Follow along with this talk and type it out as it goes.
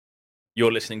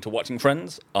You're listening to Watching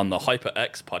Friends on the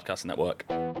HyperX Podcast Network.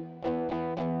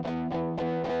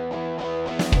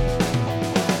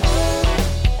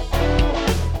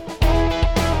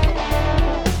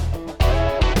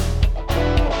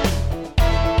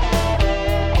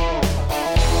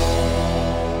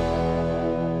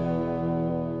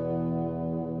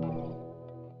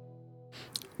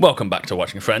 Welcome back to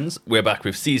Watching Friends. We're back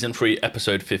with Season 3,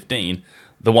 Episode 15,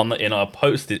 the one that in our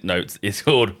post-it notes is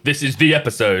called This is the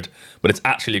Episode, but it's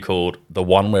actually called the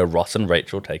one where Ross and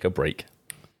Rachel take a break.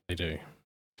 They do.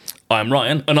 I'm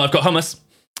Ryan, and I've got Hummus.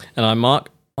 And I'm Mark.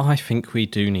 I think we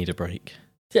do need a break.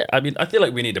 Yeah, I mean, I feel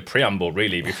like we need a preamble,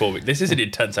 really, before we... This is an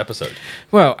intense episode.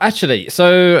 Well, actually,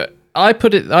 so I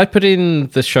put in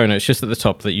the show notes just at the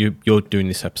top that you're doing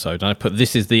this episode, and I put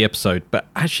this is the episode, but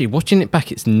actually watching it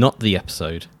back, it's not the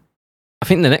episode. I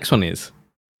think the next one is.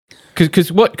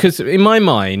 Because in my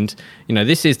mind, you know,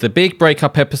 this is the big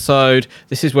breakup episode,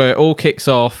 this is where it all kicks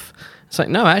off. It's like,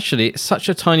 no, actually, it's such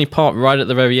a tiny part right at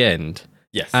the very end.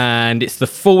 Yes. And it's the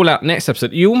fallout next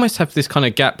episode. You almost have this kind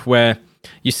of gap where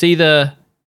you see the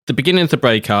beginning of the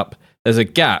breakup, there's a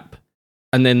gap,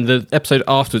 and then the episode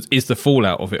afterwards is the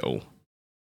fallout of it all.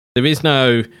 There is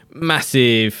no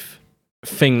massive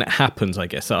thing that happens, I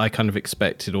guess, that I kind of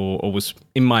expected or was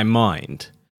in my mind.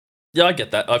 Yeah, I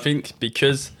get that. I think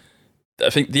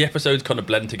the episodes kind of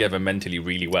blend together mentally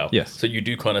really well. Yes. So you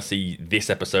do kind of see this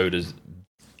episode as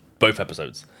both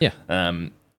episodes. Yeah.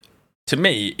 To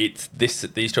me, these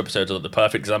two episodes are the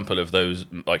perfect example of those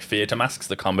like theatre masks,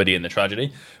 the comedy and the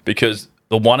tragedy, because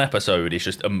the one episode is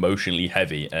just emotionally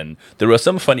heavy, and there are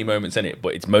some funny moments in it,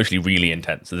 but it's mostly really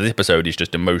intense. So this episode is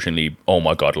just emotionally, oh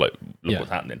my god, like look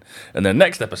what's happening. And then the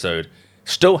next episode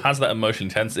still has that emotional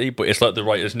intensity, but it's like the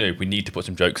writers knew we need to put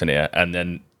some jokes in here, and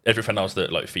then everything else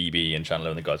that like Phoebe and Chandler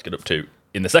and the guys get up to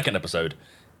in the second episode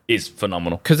is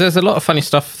phenomenal. Because there's a lot of funny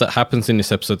stuff that happens in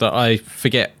this episode that I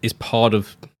forget is part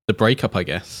of the breakup, I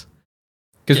guess.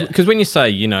 Because when you say,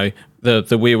 you know,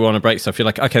 the we were on a break stuff, you're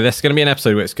like, okay, there's going to be an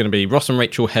episode where it's going to be Ross and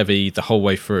Rachel heavy the whole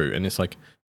way through, and it's like,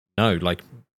 no, like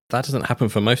that doesn't happen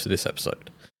for most of this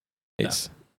episode. It's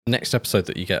next episode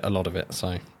that you get a lot of it.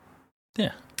 So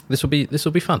yeah, this will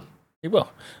be fun. It will.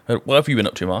 What have you been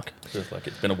up to, Mark? Feels like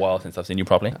it's been a while since I've seen you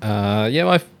properly. Yeah,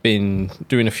 I've been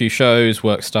doing a few shows,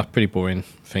 work stuff, pretty boring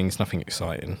things, nothing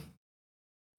exciting.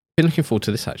 Been looking forward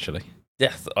to this actually.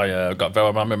 Yes, I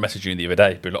remember messaging you the other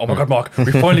day, being like, oh my god, Mark,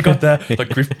 we finally got there.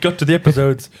 Like, we've got to the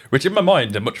episodes, which in my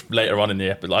mind are much later on in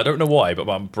the episode. I don't know why, but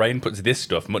my brain puts this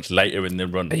stuff much later in the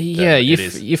run. Yeah,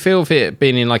 you feel it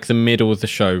being in like the middle of the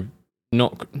show,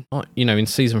 not you know, in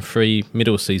season 3,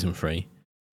 middle of season 3.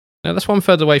 No, that's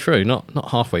 1/3 of the way through, not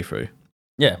halfway through.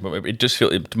 Yeah, but it just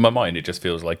feels, to my mind, it just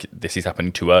feels like this is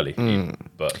happening too early.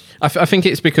 But I think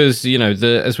it's because, you know,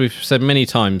 as we've said many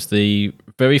times, the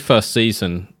very first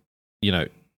season, you know,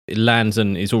 it lands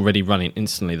and is already running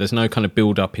instantly. There's no kind of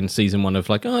build up in season 1 of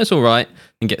like, oh, it's all right,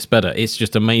 and gets better. It's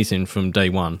just amazing from day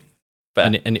one.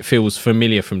 And it feels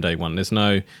familiar from day one. There's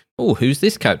no, oh, who's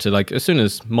this character? Like, as soon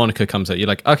as Monica comes out, you're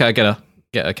like, okay, I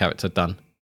get her character done.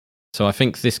 So I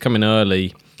think this coming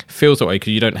early feels that way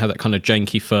because you don't have that kind of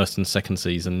janky first and second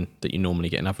season that you normally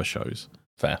get in other shows.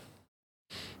 Fair.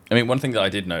 I mean, one thing that I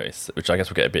did notice, which I guess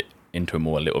we'll get a bit into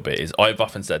more a little bit, is I've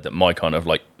often said that my kind of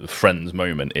like Friends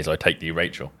moment is I take the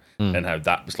Rachel, and how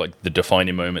that was like the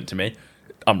defining moment to me.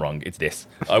 I'm wrong, it's this.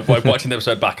 Watching the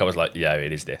episode back, I was like, yeah,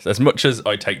 it is this. As much as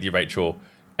I take the Rachel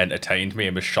entertained me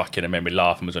and was shocking and made me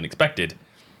laugh and was unexpected,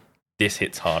 this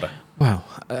hits harder. Wow.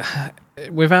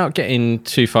 Without getting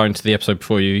too far into the episode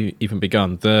before you even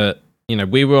begun, you know,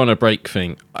 we were on a break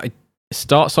thing. It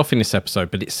starts off in this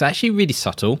episode, but it's actually really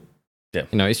subtle. Yeah.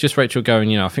 You know, it's just Rachel going,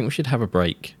 you know, I think we should have a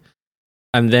break.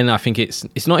 And then I think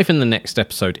it's not even the next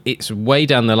episode. It's way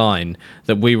down the line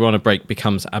that we were on a break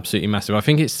becomes absolutely massive. I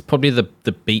think it's probably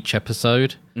the beach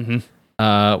episode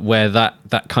where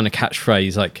that kind of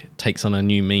catchphrase like takes on a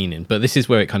new meaning. But this is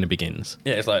where it kind of begins.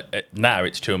 Yeah, it's like now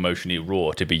it's too emotionally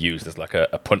raw to be used as like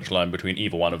a punchline between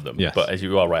either one of them. Yes. But as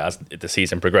you are right, as the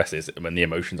season progresses, when the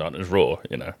emotions aren't as raw,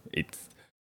 you know, it's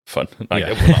fun. Like,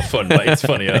 well, not fun, but it's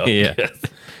funnier. Yeah. Yes.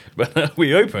 But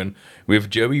we open with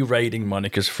Joey raiding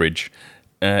Monica's fridge.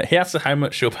 He asks her how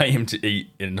much she'll pay him to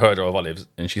eat in her jar of olives,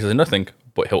 and she says nothing,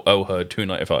 but he'll owe her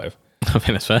 $2.95. I think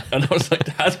that's fair. And I was like,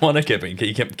 has Monica been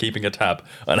keeping a tab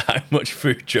on how much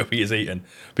food Joey is eating?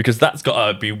 Because that's got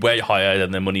to be way higher than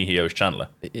the money he owes Chandler.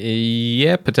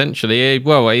 Yeah, potentially.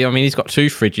 Well, I mean, he's got 2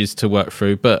 fridges to work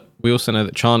through, but we also know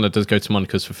that Chandler does go to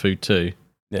Monica's for food too.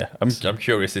 Yeah, I'm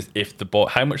curious if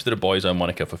how much do the boys owe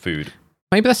Monica for food?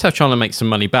 Maybe that's how Chandler makes some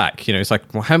money back. You know, it's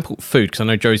like, well, how important food? Because I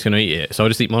know Joey's going to eat it, so I'll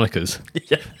just eat Monica's.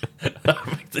 Yeah.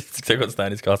 So what's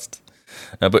down his costs?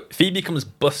 But Phoebe comes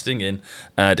busting in,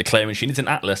 declaring she needs an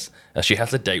atlas as she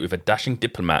has a date with a dashing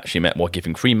diplomat she met while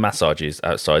giving free massages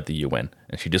outside the UN,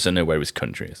 and she doesn't know where his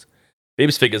country is.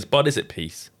 Phoebe figures bodies at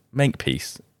peace, make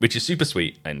peace, which is super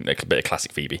sweet and like a bit of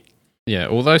classic Phoebe. Yeah,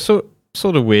 although sort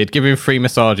of weird, giving free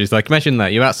massages. Like, imagine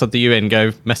that. You're outside the UN,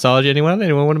 go, massage anyone?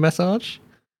 Anyone want a massage?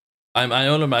 I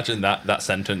all imagine that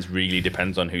sentence really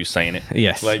depends on who's saying it.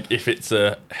 Yes. Like, if it's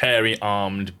a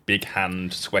hairy-armed,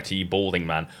 big-hand, sweaty, balding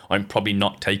man, I'm probably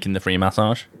not taking the free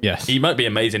massage. Yes. He might be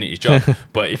amazing at his job,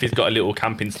 but if he's got a little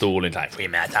camping stall and like, free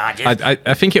massages...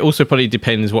 I think it also probably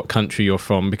depends what country you're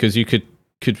from, because you could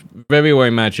very well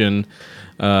imagine,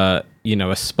 a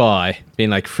spy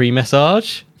being like, free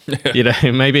massage?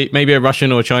 Maybe a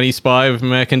Russian or Chinese spy with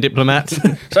American diplomats.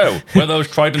 So, were those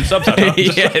Trident subtitles?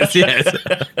 yes.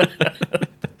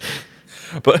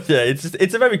 But yeah,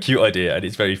 it's a very cute idea and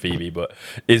it's very Phoebe, but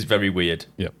it's very weird.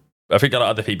 Yep. I think a lot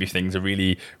of the Phoebe things are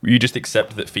really, you just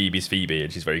accept that Phoebe's Phoebe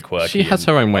and she's very quirky. She has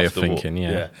her own way of thinking,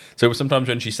 yeah. So sometimes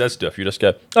when she says stuff, you just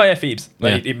go, oh yeah, Phoebes.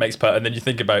 Like, Yeah. It makes and then you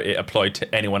think about it applied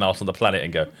to anyone else on the planet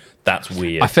and go, that's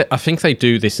weird. I think they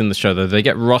do this in the show, though. They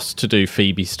get Ross to do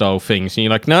Phoebe-style things, and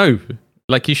you're like, no,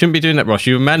 like, you shouldn't be doing that, Ross.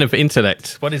 You're a man of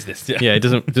intellect. What is this? Yeah, it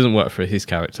doesn't work for his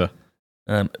character.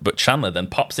 But Chandler then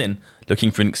pops in,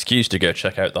 looking for an excuse to go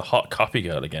check out the hot copy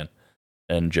girl again.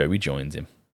 And Joey joins him.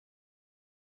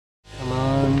 Come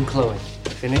on, Chloe.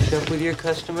 Finish up with your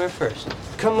customer first.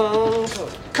 Come on,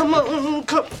 Chloe. Come on,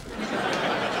 Chloe.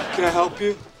 Can I help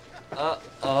you?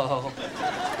 Uh-oh.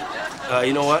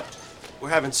 You know what? We're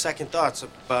having second thoughts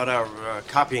about our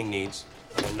copying needs.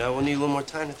 And we'll need a little more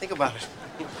time to think about it.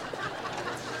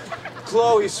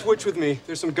 Chloe, switch with me.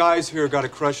 There's some guys here who got a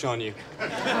crush on you.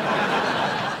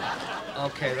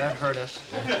 Okay, that hurt us.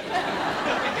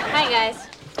 Hi, guys.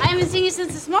 I haven't seen you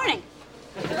since this morning.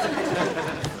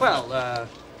 Well,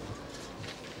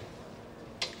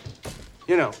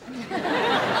 You know,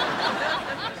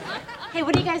 Hey,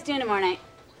 what are you guys doing tomorrow night?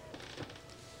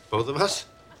 Both of us?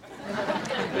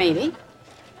 Maybe.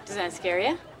 Does that scare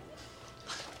you?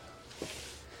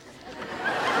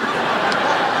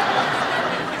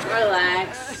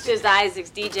 Relax. It's just Isaac's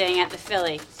DJing at the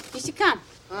Philly. You should come.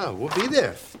 Oh, we'll be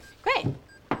there. Great.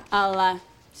 I'll,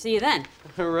 see you then.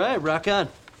 all right, rock on.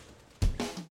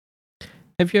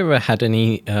 Have you ever had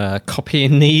any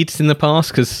copying needs in the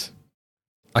past? Because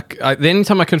the only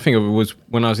time I could think of it was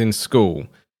when I was in school,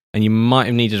 and you might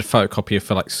have needed a photocopier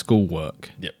for like schoolwork.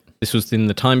 Yep. This was in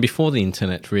the time before the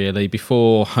internet, really,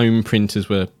 before home printers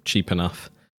were cheap enough,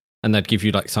 and they'd give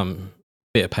you like some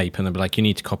bit of paper, and they'd be like, "You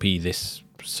need to copy this,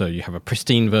 so you have a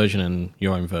pristine version and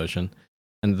your own version."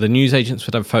 And the newsagents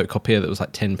would have a photocopier that was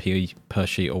like 10p per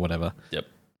sheet or whatever. Yep.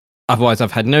 Otherwise,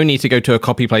 I've had no need to go to a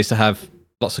copy place to have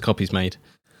lots of copies made.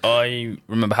 I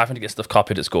remember having to get stuff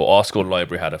copied at school. Our school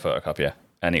library had a photocopier,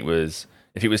 and it was,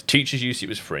 if it was teacher's use, it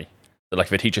was free. So like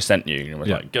if a teacher sent you, it was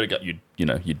like, go to get,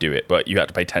 you'd do it, but you had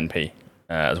to pay 10p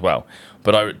as well.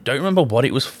 But I don't remember what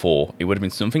it was for. It would have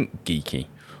been something geeky.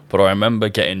 But I remember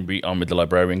getting on with the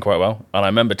librarian quite well, and I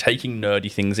remember taking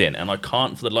nerdy things in, and I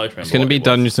can't for the life remember. It's going to be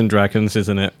Dungeons and Dragons,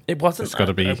 isn't it? It wasn't. It's got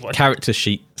to be character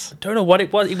sheets. I don't know what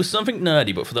it was. It was something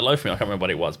nerdy, but for the life of me, I can't remember what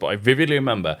it was. But I vividly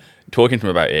remember talking to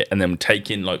him about it, and then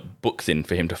taking like books in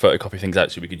for him to photocopy things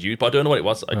out so we could use. But I don't know what it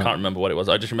was. I can't remember what it was.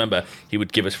 I just remember he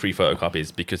would give us free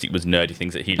photocopies because it was nerdy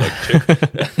things that he like took.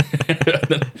 And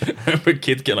then I remember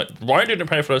kids getting like, "Why didn't you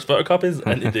pay for those photocopies?"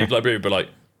 And the librarian would be like,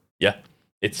 "Yeah.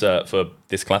 It's for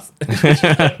this class."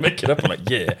 Make it up. I'm like,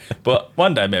 yeah. But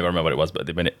one day maybe I remember what it was, but at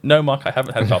the minute, no, Mark, I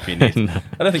haven't had copying needs. No.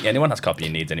 I don't think anyone has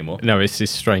copying needs anymore. No, it's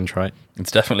strange, right?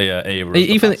 It's definitely a era of the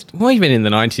Even past. even in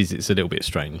the 90s, it's a little bit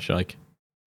strange. Like,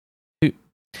 I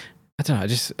don't know,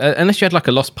 just unless you had like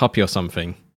a lost puppy or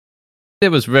something, there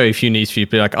was very few needs for you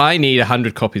to be like, I need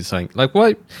 100 copies of something. Like,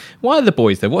 why are the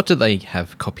boys there? What do they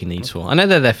have copy needs for? I know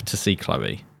they're there to see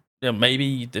Chloe. Yeah,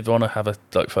 maybe they want to have a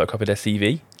like photocopy their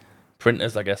CV.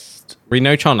 Printers, I guess. We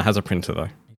know Chandler has a printer though.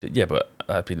 Yeah, but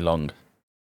that'd be long. I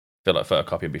feel like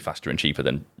photocopy would be faster and cheaper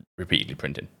than repeatedly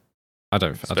printing,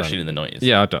 especially in the 90s.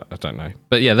 Yeah, I don't know.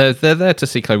 But yeah, they're there to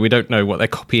see Chloe. We don't know what their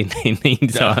copying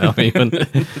needs are. Even.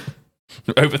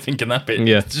 Overthinking that bit.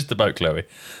 Yeah. It's just about Chloe.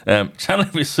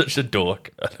 Chandler is such a dork.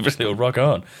 Obviously, he'll rock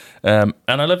on. And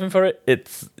I love him for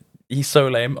it. He's so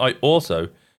lame. I also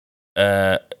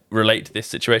relate to this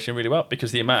situation really well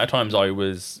because the amount of times I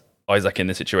was Isaac in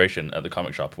this situation at the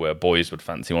comic shop where boys would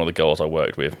fancy one of the girls I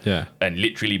worked with and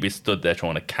literally be stood there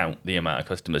trying to count the amount of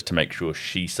customers to make sure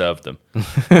she served them.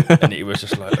 And it was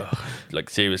just like, oh, like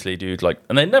seriously, dude. Like,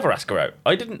 and they never ask her out.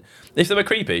 I didn't. If they were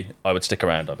creepy, I would stick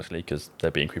around, obviously, because they're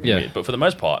being creepy and weird. But for the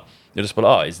most part, you're just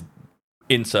like,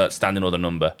 insert standing order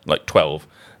number, like 12,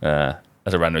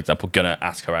 as a random example, gonna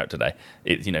ask her out today.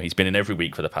 He's been in every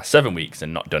week for the past 7 weeks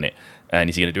and not done it. And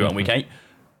is he gonna do it on week 8?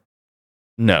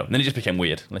 No. And then it just became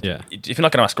weird. Like, if you're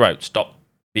not gonna ask her out, stop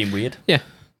being weird. Yeah.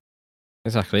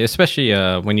 Exactly. Especially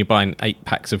when you're buying 8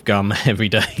 packs of gum every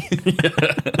day.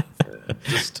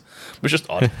 It was just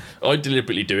odd. I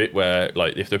deliberately do it where,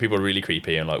 like, if there are people really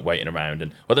creepy and like waiting around,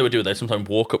 and what they would do, they'd sometimes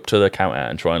walk up to the counter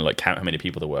and try and like count how many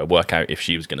people there were, work out if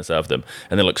she was going to serve them,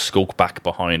 and then like skulk back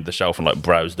behind the shelf and like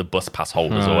browse the bus pass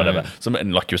holders or whatever. Something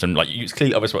like it's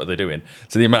clearly obvious what they're doing.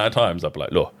 So the amount of times I'd be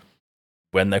like, look,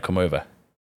 when they come over,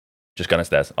 just go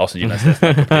downstairs. I'll send you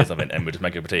downstairs or something, and we'll just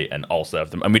make a cup of tea, and I'll serve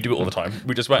them. And we do it all the time.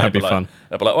 We just wait. That'd be fun.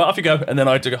 I'd be like, well, off you go. And then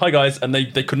I'd go, hi guys, and they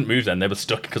couldn't move. Then they were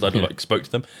stuck because I'd like spoke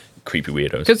to them. Creepy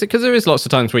weirdos. Because there is lots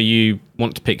of times where you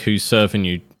want to pick who's serving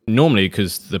you. Normally,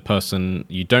 because the person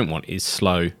you don't want is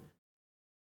slow,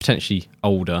 potentially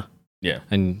older. Yeah.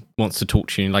 And wants to talk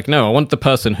to you. Like, no, I want the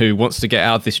person who wants to get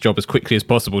out of this job as quickly as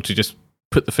possible to just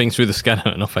put the things through the scanner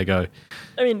and off I go.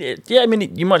 I mean,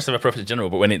 you might just have a preference in general,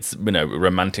 but when it's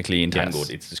romantically entangled,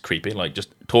 it's just creepy. Like,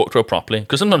 just talk to her properly,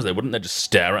 because sometimes they wouldn't. They'd just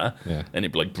stare at her, and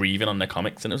it'd be like breathing on their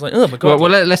comics, and it was like, oh my god.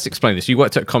 Well, let's explain this. You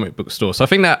worked at a comic book store, so I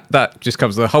think that just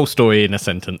covers the whole story in a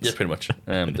sentence. Yeah, pretty much.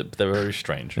 They were very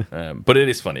strange, but it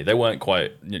is funny. They weren't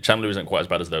quite. Chandler isn't quite as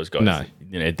bad as those guys. No,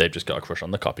 they've just got a crush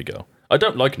on the copy girl. I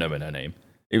don't like knowing her name.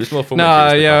 It was more fun.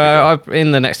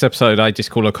 In the next episode, I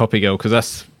just call her Copy Girl because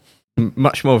that's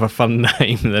much more of a fun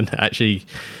name than actually,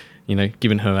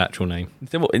 giving her actual name.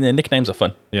 Their nicknames are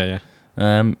fun. Yeah.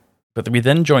 But we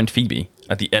then joined Phoebe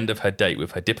at the end of her date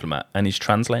with her diplomat and his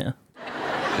translator.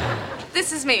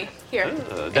 This is me. Here.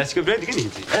 That's good.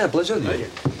 Pleasure.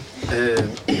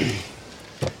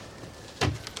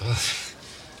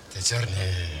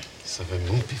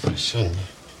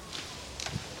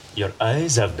 Your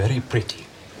eyes are very pretty.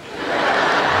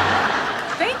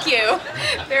 Thank you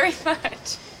very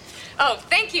much. Oh,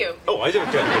 thank you. Oh, I don't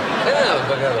care.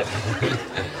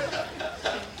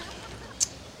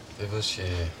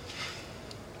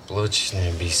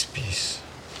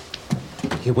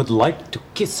 He would like to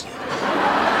kiss you.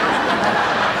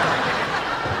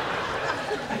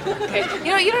 Okay.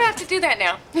 You don't have to do that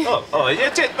now. Oh,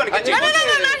 yeah, No,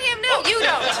 not him. No, you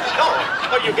don't.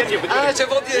 Oh, you get here. c'è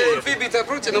voglia Phoebe ti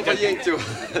approccia non fa niente.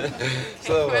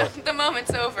 Well, the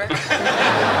moment's over.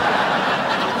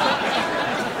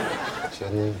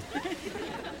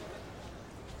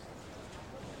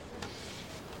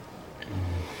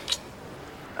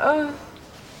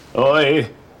 Oi.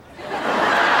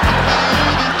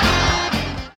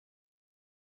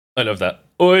 I love that.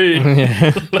 Oi!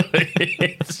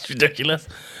 It's ridiculous.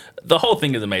 The whole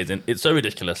thing is amazing. It's so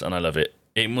ridiculous, and I love it.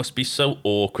 It must be so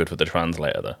awkward for the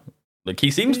translator, though. Like,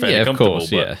 he seems fairly comfortable,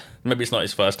 but maybe it's not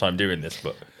his first time doing this.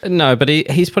 But no, but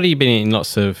he's probably been in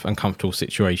lots of uncomfortable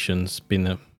situations, being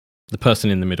the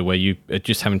person in the middle where you are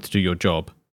just having to do your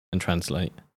job and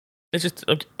translate. It's just,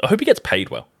 I hope he gets paid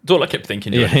well. That's all I kept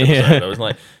thinking during this episode. I was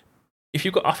like, if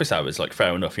you've got office hours, like,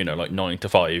 fair enough, like 9 to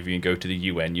 5, you can go to the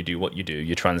UN, you do what you do,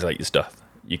 you translate your stuff,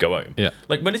 you go home. Yeah.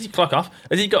 Like, when does he clock off?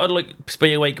 Has he got to, like,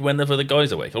 stay awake whenever the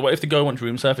guy's awake? Or what if the guy wants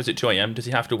room service at 2 a.m.? Does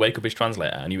he have to wake up his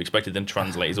translator and you expected them to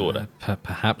translate his order?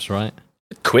 Perhaps, right?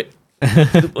 Quit.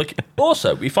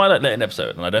 Also, we find out later in the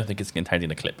episode, and I don't think it's contained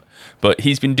in a clip, but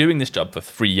he's been doing this job for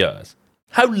 3 years.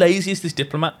 How lazy is this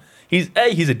diplomat? He's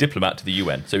a diplomat to the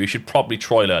UN, so he should probably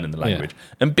try learning the language.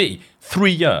 Yeah. And B,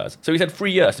 3 years. So he's had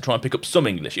 3 years to try and pick up some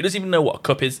English. He doesn't even know what a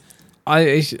cup is.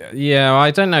 I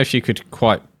don't know if you could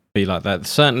quite be like that.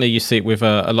 Certainly you see it with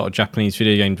a lot of Japanese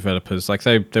video game developers. Like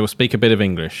they will speak a bit of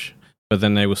English, but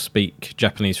then they will speak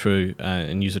Japanese through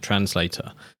and use a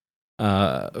translator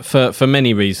for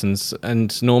many reasons.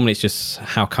 And normally it's just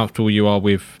how comfortable you are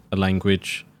with a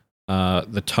language,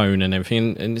 the tone and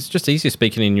everything, and it's just easier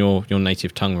speaking in your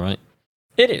native tongue, right?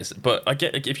 It is, but I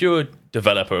get, like, if you're a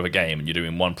developer of a game and you're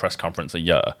doing one press conference a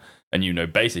year and you know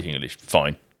basic English,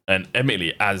 fine. And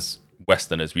admittedly, as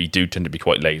Westerners, we do tend to be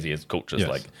quite lazy as cultures. Yes.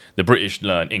 Like the British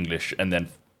learn English and then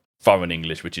foreign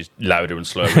English, which is louder and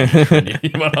slower. When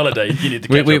you're on holiday, you need to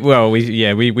catch up.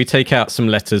 We take out some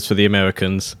letters for the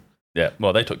Americans. Yeah,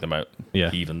 well, they took them out,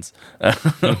 heathens.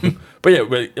 But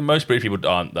yeah, most British people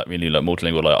aren't that really like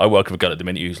multilingual. Like, I work with a guy at the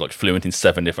minute who's like fluent in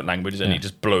 7 different languages, and he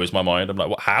just blows my mind. I'm like,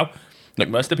 what? How? Like,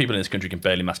 most of the people in this country can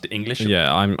barely master English.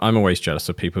 Yeah, I'm always jealous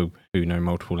of people who know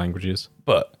multiple languages.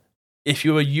 But if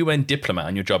you're a UN diplomat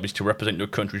and your job is to represent your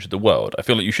country to the world, I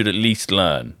feel like you should at least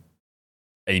learn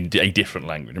a different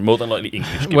language, more than likely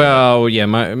English. Well, yeah,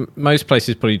 most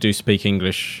places probably do speak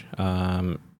English.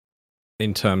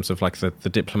 In terms of like the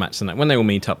diplomats and that, when they all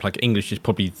meet up, like English is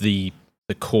probably the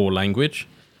core language.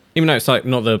 Even though it's like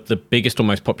not the biggest or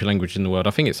most popular language in the world,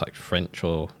 I think it's like French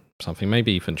or something,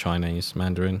 maybe even Chinese,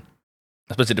 Mandarin.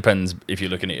 I suppose it depends if you're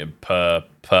looking at it per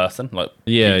person, like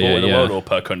Yeah, people yeah, in the yeah. world, or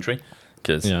per country,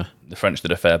 because Yeah. the French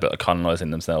did a fair bit of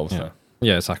colonising themselves. Yeah. So.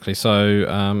 Yeah, exactly.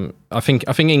 So I think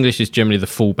English is generally the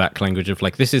fallback language of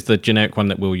like this is the generic one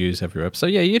that we'll use everywhere. So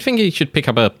yeah, you'd think you should pick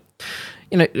up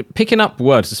picking up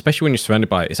words, especially when you're surrounded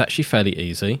by it, it's actually fairly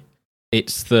easy.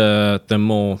 It's the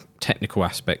more technical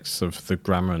aspects of the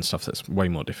grammar and stuff that's way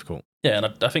more difficult. Yeah,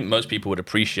 and I think most people would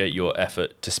appreciate your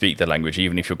effort to speak their language,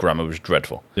 even if your grammar was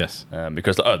dreadful. Yes.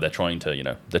 Because they're trying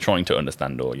to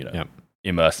understand or Yep.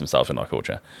 immerse themselves in our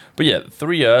culture. But yeah,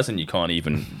 3 years and you can't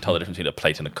even tell the difference between a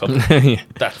plate and a cup.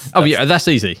 Yeah. That's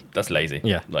easy. That's lazy.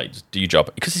 Yeah. Like, just do your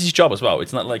job. Because it's his job as well.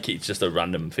 It's not like it's just a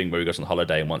random thing where he goes on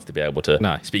holiday and wants to be able to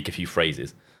No. speak a few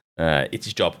phrases. It's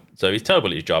his job. So he's terrible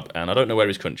at his job. And I don't know where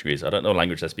his country is. I don't know what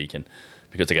language they're speaking.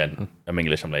 Because, again, I'm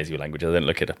English, I'm lazy with language. I didn't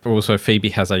look it up. Also, Phoebe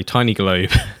has a tiny globe.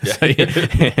 So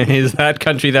is that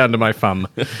country down to my thumb?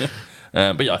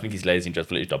 But yeah, I think he's lazy and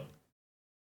dreadful at his job.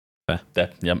 Fair.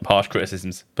 There, yeah, harsh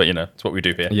criticisms. But, it's what we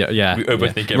do here. Yeah. We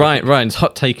overthink everything. Ryan's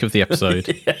hot take of the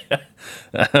episode.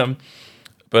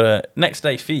 But next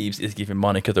day, Phoebes is giving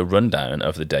Monica the rundown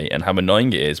of the day and how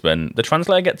annoying it is when the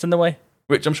translator gets in the way.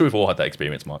 Which I'm sure we've all had that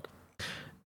experience, Mark.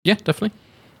 Yeah, definitely.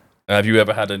 Have you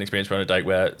ever had an experience on a date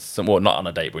where, not on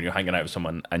a date, but when you're hanging out with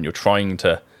someone and you're trying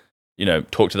to,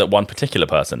 talk to that one particular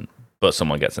person, but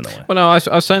someone gets in the way? Well, no,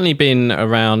 I've certainly been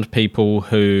around people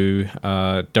who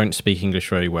don't speak English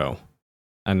very well,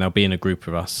 and they'll be in a group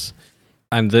of us.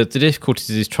 And the difficulties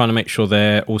is trying to make sure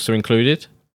they're also included,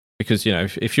 because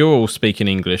if you're all speaking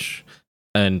English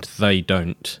and they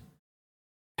don't,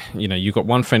 you've got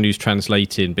one friend who's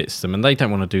translating bits to them, and they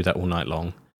don't want to do that all night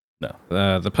long.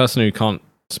 No, the person who can't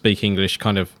speak English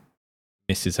kind of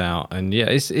misses out, and yeah,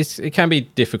 it can be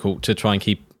difficult to try and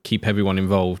keep everyone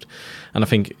involved. And I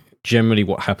think generally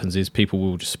what happens is people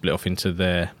will just split off into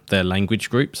their language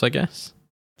groups, I guess.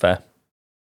 Fair.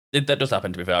 That does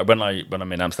happen, to be fair. When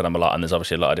I'm in Amsterdam a lot, and there's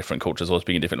obviously a lot of different cultures all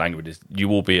speaking different languages, you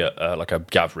will be at like a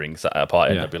gathering sat at a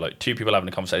party, and there'll be like two people having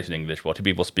a conversation in English, or two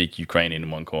people speak Ukrainian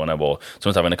in one corner, or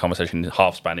someone's having a conversation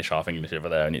half Spanish, half English over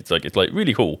there, and it's like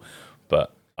really cool.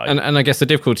 But and I guess the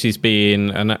difficulties being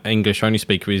an English only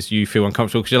speaker is you feel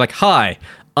uncomfortable because you're like, hi,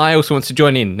 I also want to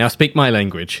join in. Now speak my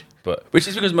language. But which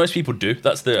is because most people do.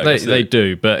 That's they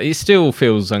do, but it still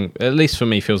feels at least for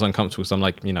me feels uncomfortable. So I'm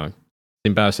like, it's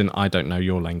embarrassing. I don't know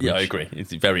your language. Yeah, I agree.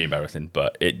 It's very embarrassing,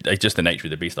 but it's just the nature of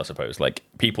the beast, I suppose. Like,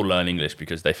 people learn English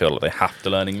because they feel like they have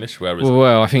to learn English, whereas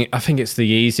well, I think it's the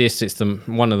easiest. It's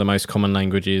one of the most common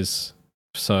languages,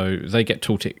 so they get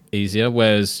taught it easier.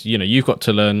 Whereas you've got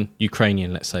to learn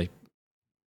Ukrainian, let's say.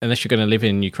 Unless you're going to live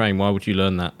in Ukraine, why would you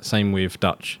learn that? Same with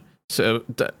Dutch. So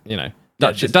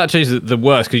Dutch is the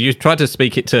worst because you try to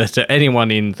speak it to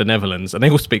anyone in the Netherlands, and they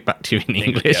will speak back to you in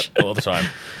English all the time.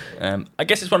 I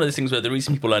guess it's one of those things where the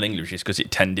reason people learn English is because it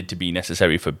tended to be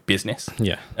necessary for business.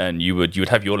 Yeah. And you would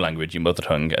have your language, your mother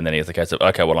tongue, and then it's the case of,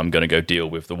 okay, well, I'm going to go deal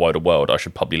with the wider world. I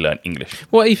should probably learn English.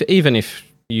 Well, even if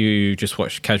you just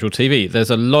watch casual TV,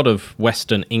 there's a lot of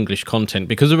Western English content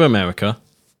because of America,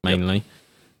 mainly,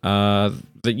 that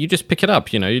you just pick it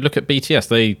up. You look at BTS,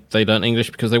 they learn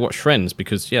English because they watch Friends,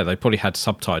 because, they probably had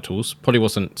subtitles, probably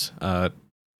wasn't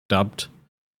dubbed,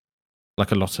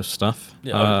 like a lot of stuff.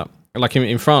 Yeah. Like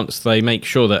in France, they make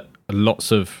sure that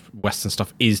lots of Western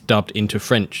stuff is dubbed into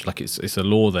French, like it's a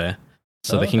law there,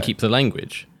 so they can keep the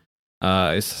language.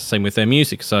 It's the same with their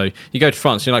music. So you go to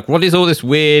France, you're like, what is all this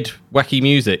weird, wacky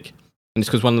music? And it's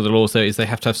because one of the laws there is they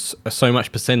have to have so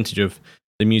much percentage of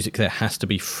the music there has to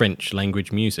be French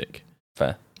language music.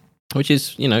 Fair. Which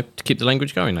is, to keep the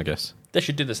language going, I guess. They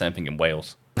should do the same thing in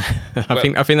Wales. I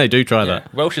think they do try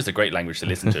that. Welsh is a great language to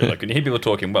listen to. Like, when you hear people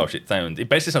talking Welsh, it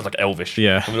basically sounds like Elvish.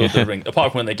 Yeah. From Lord of the Rings.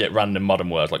 Apart from when they get random modern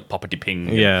words like poppity ping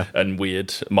and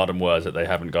weird modern words that they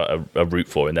haven't got a root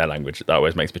for in their language. That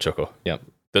always makes me chuckle. Yeah.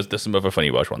 There's some other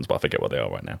funny Welsh ones, but I forget what they are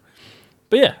right now.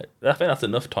 But yeah, I think that's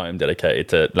enough time dedicated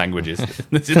to languages.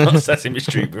 This is not Sesame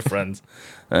Street with Friends.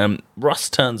 Ross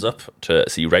turns up to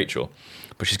see Rachel,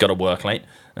 but she's got to work late.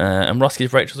 And Ross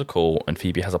gives Rachel a call, and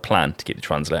Phoebe has a plan to get the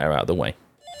translator out of the way.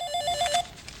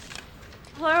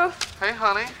 Hello? Hey,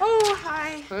 honey. Oh,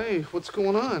 hi. Hey, what's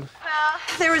going on? Well,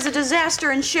 there was a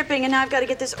disaster in shipping, and now I've got to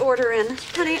get this order in.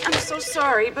 Honey, I'm so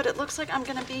sorry, but it looks like I'm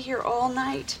going to be here all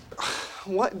night.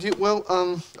 What?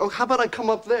 How about I come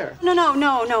up there?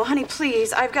 No, honey,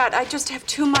 please. I just have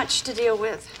too much to deal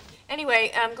with.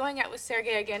 Anyway, I'm going out with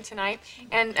Sergey again tonight,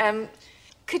 and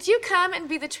could you come and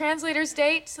be the translator's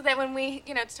date so that when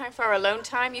it's time for our alone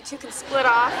time, you two can split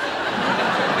off?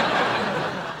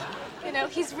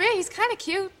 He's kind of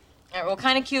cute. Well,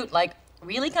 kind of cute, like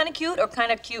really kind of cute, or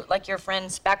kind of cute like your friend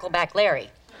Spackleback Larry?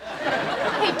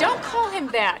 Hey, don't call him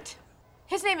that.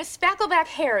 His name is Spackleback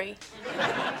Harry.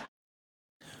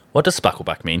 What does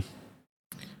spackleback mean?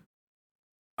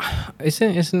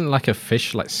 Isn't like a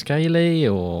fish like scaly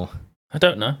or I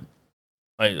don't know.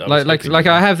 like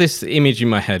I have this image in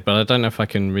my head, but I don't know if I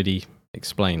can really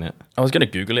explain it. I was going to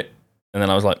Google it, and then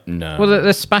I was like, no. Well,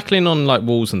 they're spackling on like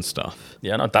walls and stuff.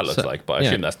 Yeah, I know what that looks like, but I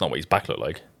assume that's not what his back looked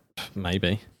like.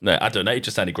 Maybe. No, I don't know. It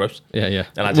just sounded gross. Yeah.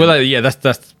 And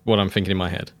That's what I'm thinking in my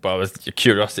head. But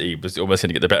curiosity was almost going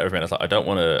to get the better of me. And I was like, I don't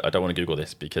want to Google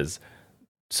this because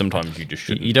sometimes you just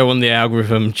shouldn't. You don't want the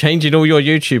algorithm changing all your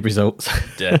YouTube results.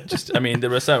 Yeah, I mean,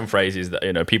 there are certain phrases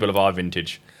that people of our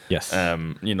vintage. Yes.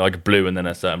 Like blue and then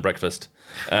a certain breakfast.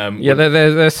 Yeah,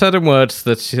 there are certain words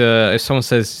that if someone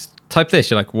says type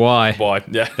this, you're like, why? Why?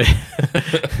 Yeah.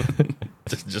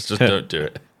 just don't do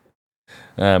it.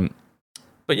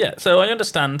 But yeah, so I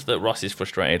understand that Ross is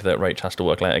frustrated that Rach has to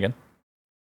work late again.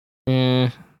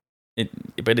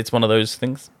 But it's one of those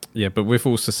things. Yeah, but we've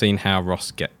also seen how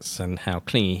Ross gets and how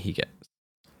clingy he gets.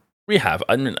 We have.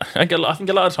 I mean, I think a lot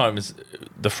of times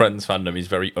the Friends fandom is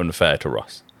very unfair to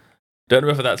Ross. Don't know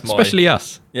whether that's especially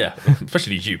us. Yeah,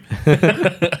 especially you.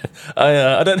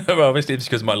 I don't know. Obviously, it's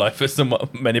because my life has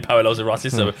somewhat many parallels with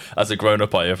Ross's. So as a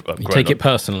grown-up, I have you take it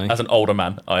personally. As an older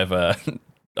man,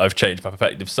 I've changed my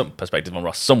perspective on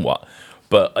Ross somewhat.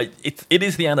 But it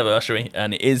is the anniversary,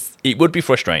 and it would be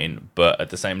frustrating, but at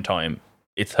the same time,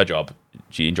 it's her job.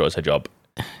 She enjoys her job.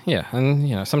 Yeah,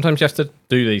 and sometimes you have to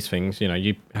do these things.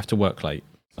 You have to work late,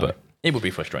 so. But it would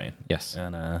be frustrating. Yes,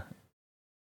 and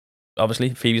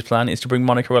obviously, Phoebe's plan is to bring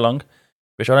Monica along,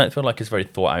 which I don't feel like is a very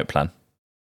thought out plan.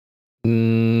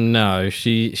 No,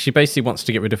 she basically wants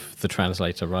to get rid of the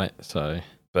translator, right? So,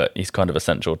 but he's kind of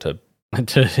essential to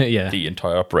the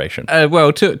entire operation.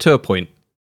 Well, to a point.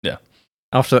 Yeah.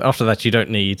 After that, you don't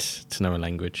need to know a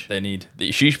language.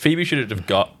 Phoebe should have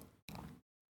got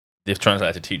the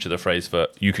translator to teach her the phrase for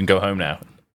 "you can go home now,"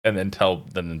 and then tell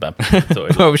them bam.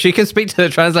 Well, she can speak to the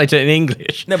translator in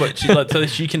English. No, but so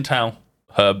she can tell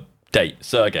her date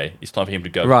Sergey. It's time for him to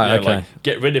go. Right. Okay. Like,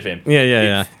 get rid of him.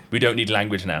 Yeah. We don't need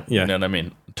language now. Yeah. You know what I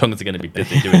mean? Tongues are going to be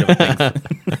busy doing other things.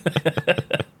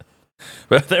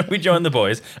 But then we join the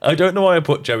boys. I don't know why I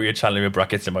put Joey and Chandler in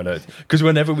brackets in my notes because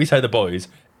whenever we say the boys,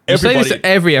 everybody, you say this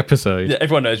every episode. Yeah,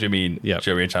 everyone knows we mean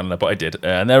Joey and Chandler, but I did.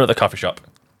 And they're at the coffee shop,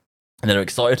 and they're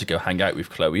excited to go hang out with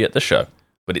Chloe at the show.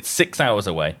 But it's 6 hours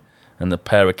away, and the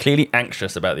pair are clearly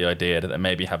anxious about the idea that they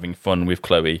may be having fun with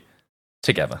Chloe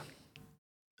together.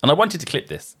 And I wanted to clip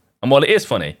this, and while it is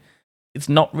funny, it's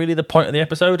not really the point of the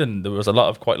episode, and there was a lot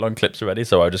of quite long clips already,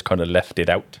 so I just kind of left it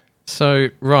out. So,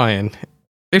 Ryan,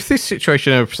 if this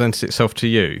situation ever presents itself to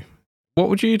you, what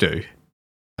would you do?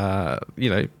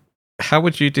 How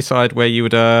would you decide where you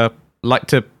would like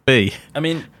to be? I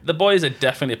mean, the boys are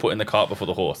definitely putting the cart before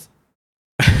the horse.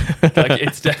 Like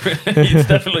it's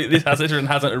definitely this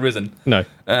hasn't arisen. No.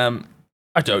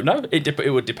 I don't know.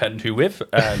 It would depend who with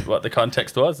and what the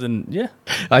context was, and yeah.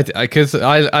 Because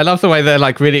I love the way they're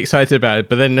like really excited about it,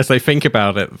 but then as they think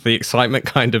about it, the excitement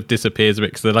kind of disappears a bit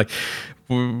because they're like,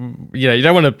 you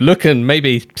don't want to look and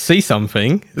maybe see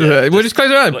something. Yeah, we'll just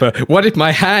close our eyes. But what if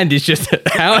my hand is just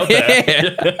out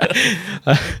here?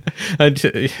 And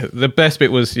the best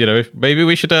bit was, maybe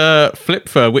we should flip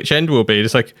for which end will be.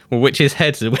 It's like, well, which is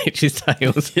heads and which is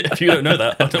tails. Yeah, if you don't know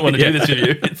that, I don't want to do this with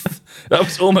you. That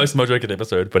was almost my joke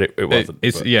episode, but it wasn't.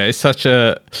 It's such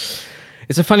a...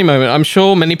 It's a funny moment. I'm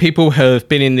sure many people have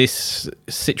been in this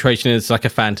situation as like a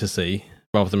fantasy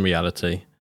rather than reality,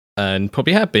 and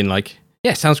probably have been like,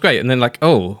 yeah, sounds great. And then like,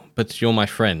 oh, but you're my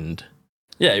friend.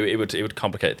 Yeah, it would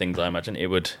complicate things, I imagine.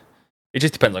 It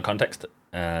just depends on context.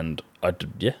 And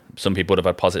some people would have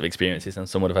had positive experiences and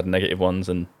some would have had negative ones,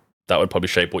 and that would probably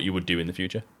shape what you would do in the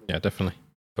future. Yeah, definitely.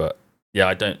 But yeah,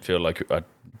 I don't feel like I'd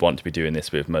want to be doing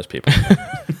this with most people.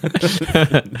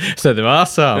 So there are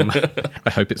some.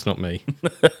 I hope it's not me.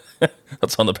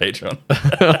 That's on the Patreon.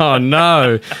 Oh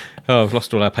no. Oh, I've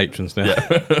lost all our patrons now.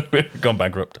 Yeah, we've gone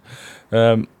bankrupt.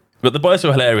 But the boys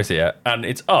are hilarious here, and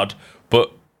it's odd,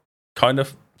 but kind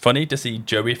of funny to see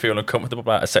Joey feel uncomfortable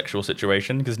about a sexual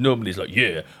situation, because normally he's like,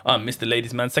 yeah, I'm Mr.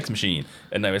 Ladies Man Sex Machine.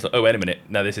 And now he's like, oh, wait a minute,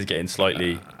 now this is getting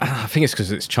slightly... I think it's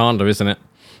because it's Chandler, isn't it?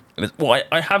 Well,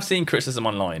 I have seen criticism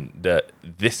online that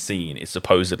this scene is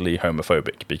supposedly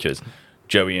homophobic, because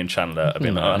Joey and Chandler have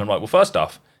been... And I'm like, well, first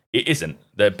off, it isn't.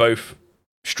 They're both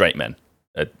straight men,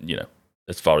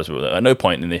 as far as we're... At no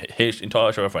point in the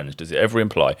entire show of Friends does it ever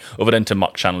imply, other than to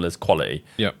mock Chandler's quality,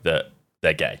 that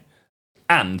they're gay.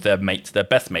 And they're mates, they're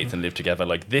best mates and live together.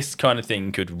 Like, this kind of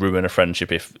thing could ruin a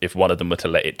friendship if one of them were to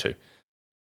let it to.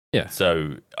 Yeah.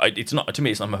 So it's not, to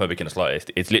me, it's not homophobic in the slightest.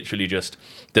 It's literally just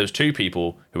those two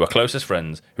people who are closest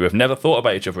friends who have never thought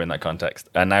about each other in that context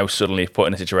are now suddenly put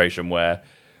in a situation where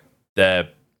they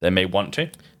may want to.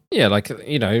 Yeah, like,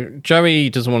 you know, Joey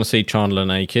doesn't want to see Chandler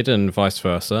naked and vice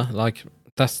versa. Like,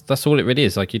 that's all it really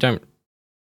is. Like, you don't.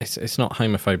 It's not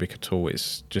homophobic at all.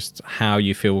 It's just how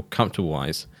you feel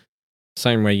comfortable-wise.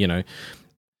 Same way, you know,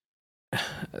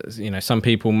 some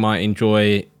people might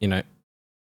enjoy, you know,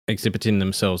 exhibiting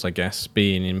themselves, I guess,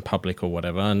 being in public or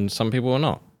whatever, and some people are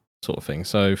not, sort of thing.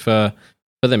 So for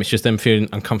them, it's just them feeling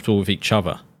uncomfortable with each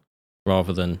other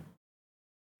rather than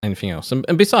anything else.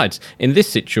 And besides, in this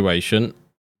situation,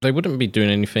 they wouldn't be doing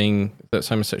anything that's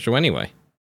homosexual anyway.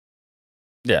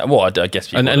 Yeah, well, I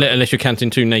guess... unless you're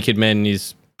counting two naked men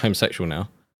is homosexual now.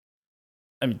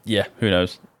 Yeah, who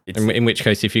knows? In which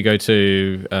case, if you go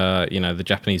to, the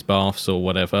Japanese baths or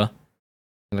whatever...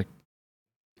 like,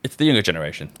 it's the younger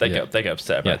generation. They get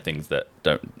upset about things that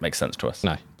don't make sense to us.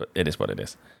 No. But it is what it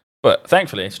is. But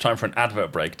thankfully, it's time for an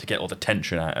advert break to get all the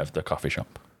tension out of the coffee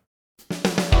shop.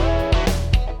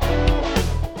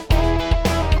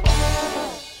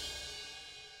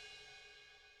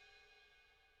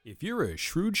 If you're a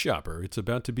shrewd shopper, it's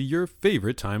about to be your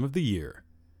favorite time of the year.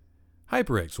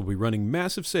 HyperX will be running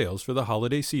massive sales for the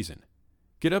holiday season.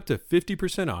 Get up to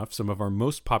 50% off some of our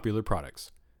most popular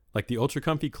products, like the Ultra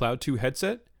Comfy Cloud 2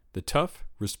 headset, the tough,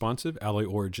 responsive Alloy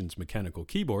Origins mechanical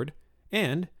keyboard,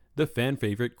 and the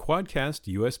fan-favorite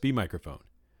Quadcast USB microphone.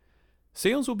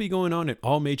 Sales will be going on at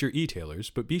all major e-tailers,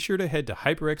 but be sure to head to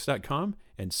HyperX.com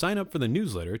and sign up for the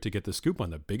newsletter to get the scoop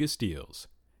on the biggest deals.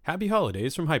 Happy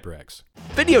holidays from HyperX.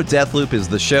 Video Death Loop is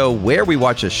the show where we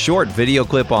watch a short video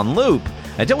clip on loop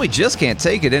until we just can't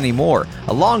take it anymore.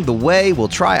 Along the way, we'll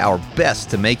try our best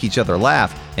to make each other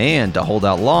laugh and to hold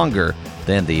out longer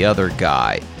than the other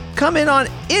guy. Come in on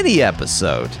any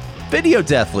episode. Video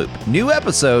Death Loop. New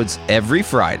episodes every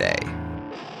Friday.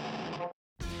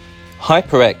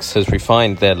 HyperX has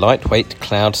refined their lightweight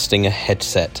Cloud Stinger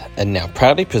headset and now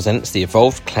proudly presents the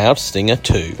evolved Cloud Stinger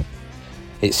 2.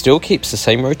 It still keeps the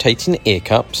same rotating ear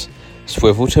cups,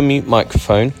 swivel to mute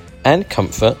microphone, and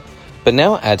comfort, but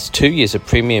now adds 2 years of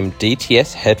premium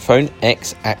DTS Headphone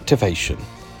X activation.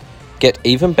 Get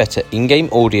even better in-game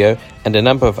audio and a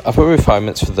number of other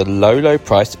refinements for the low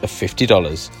price of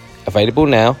 $50. Available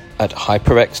now at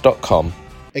HyperX.com.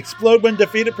 Explode When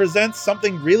Defeated presents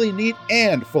something really neat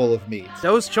and full of meat.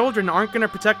 Those children aren't going to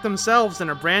protect themselves in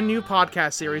a brand new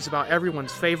podcast series about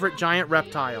everyone's favorite giant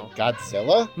reptile.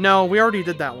 Godzilla? No, we already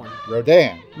did that one.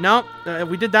 Rodan? No,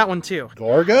 we did that one too.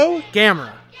 Gorgo?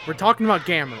 Gamera. We're talking about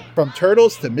Gamera. From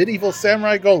turtles to medieval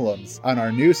samurai golems on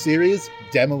our new series,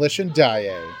 Demolition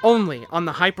Daiei. Only on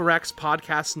the HyperX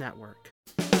Podcast Network.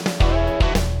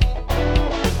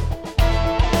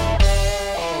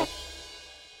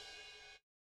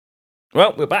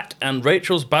 Well, we're back, and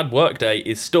Rachel's bad work day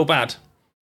is still bad,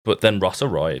 but then Ross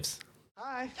arrives.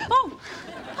 Oh,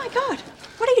 my God.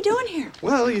 What are you doing here?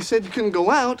 Well, you said you couldn't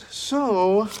go out,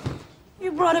 so...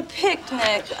 You brought a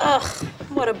picnic. Ugh,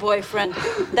 what a boyfriend.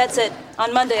 That's it.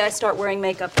 On Monday, I start wearing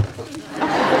makeup.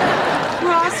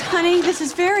 Ross, honey, this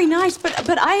is very nice, but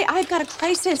I've got a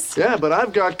crisis. Yeah, but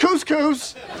I've got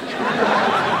couscous.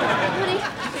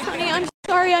 Honey, I'm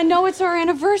sorry. I know it's our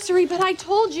anniversary, but I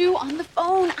told you on the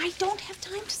phone I don't have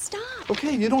time to stop.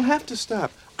 Okay, you don't have to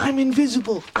stop. I'm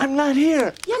invisible. I'm not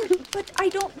here. Yeah, but I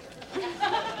don't...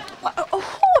 Who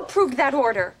approved that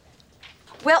order?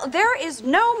 Well, there is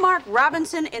no Mark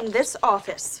Robinson in this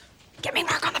office. Get me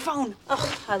Mark on the phone.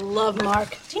 Oh, I love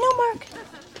Mark. Do you know Mark?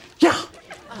 Yeah.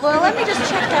 Well, let me just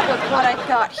check that with what I've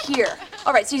got here.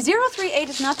 All right, see, 038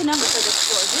 is not the number for this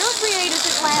store. 038 is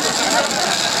Atlanta.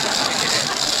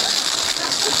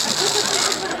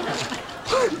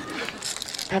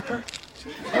 Pepper?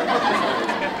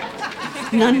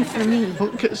 None for me.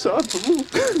 Okay, so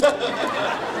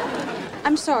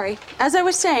I'm sorry. As I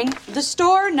was saying, the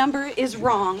store number is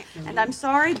wrong. And I'm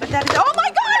sorry, but that is... Oh,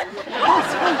 my God!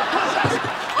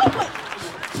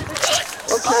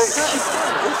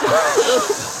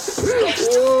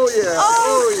 Oh, yeah.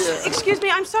 Oh, yeah. Excuse me,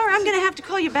 I'm sorry. I'm going to have to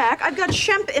call you back. I've got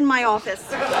Shemp in my office.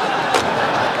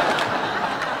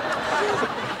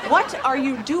 What are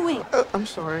you doing? I'm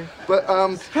sorry. But,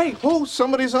 hey,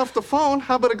 somebody's off the phone.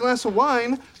 How about a glass of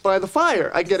wine by the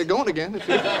fire? I get it going again if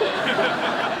you...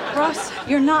 Ross,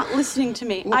 you're not listening to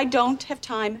me. I don't have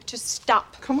time to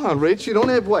stop. Come on, Rach. You don't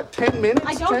have, 10 minutes?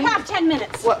 I don't have 10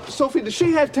 minutes. What? Sophie, does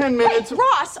she have 10 minutes? Hey,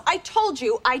 Ross, I told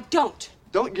you I don't.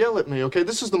 Don't yell at me, okay?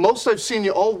 This is the most I've seen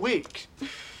you all week.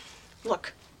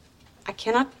 Look, I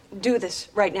cannot do this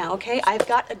right now, okay? I've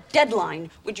got a deadline.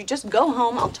 Would you just go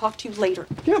home? I'll talk to you later.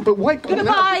 Yeah, but why...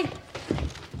 Goodbye.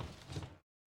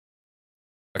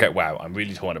 Okay, wow, I'm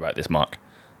really torn about this, Mark.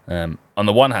 On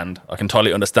the one hand, I can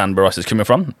totally understand where Ross is coming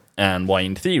from, and why,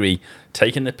 in theory,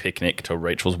 taking the picnic to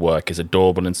Rachel's work is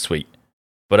adorable and sweet.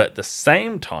 But at the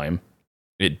same time,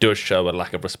 it does show a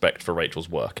lack of respect for Rachel's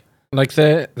work. Like,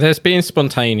 there's being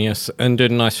spontaneous and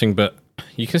doing a nice thing, but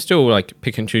you can still, like,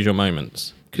 pick and choose your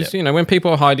moments. Because, you know, when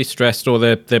people are highly stressed or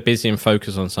they're busy and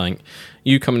focused on something,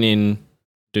 you coming in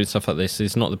doing stuff like this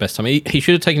is not the best time. He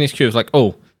should have taken his cue of, like,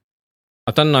 oh,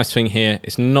 I've done a nice thing here.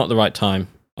 It's not the right time.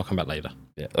 I'll come back later.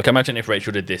 Yeah. Like, imagine if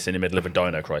Rachel did this in the middle of a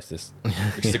Dino Crisis,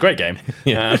 which is a great game.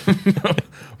 Yeah.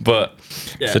 But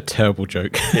yeah. It's a terrible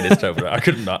joke. It is terrible. I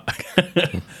couldn't not.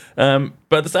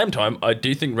 But at the same time, I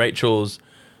do think Rachel's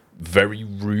very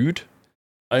rude.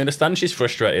 I understand she's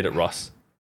frustrated at Ross,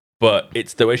 but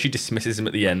it's the way she dismisses him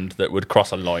at the end that would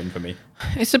cross a line for me.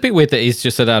 It's a bit weird that he's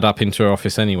just allowed up into her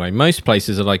office anyway. Most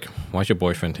places are like, why's your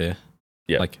boyfriend here?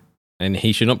 Yeah. Like, and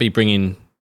he should not be bringing,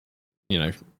 you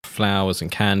know, flowers and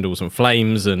candles and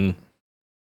flames and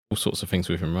all sorts of things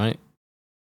with him, right?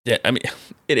 Yeah, I mean,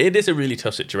 it is a really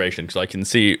tough situation because I can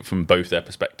see it from both their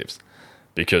perspectives.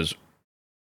 Because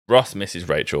Ross misses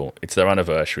Rachel. It's their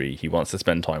anniversary. He wants to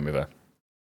spend time with her.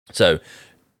 So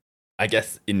I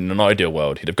guess in an ideal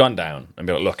world, he'd have gone down and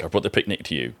be like, look, I brought the picnic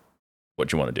to you. What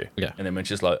do you want to do? Yeah. And then when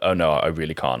she's like, oh, no, I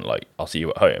really can't. Like, I'll see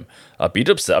you at home. I'd be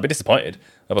upset. I'd be disappointed.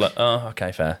 I'd be like, oh,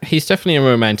 okay, fair. He's definitely a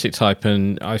romantic type,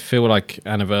 and I feel like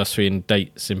anniversary and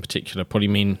dates in particular probably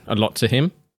mean a lot to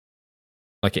him.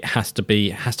 Like, it has to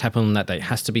happen on that day. It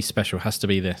has to be special. It has to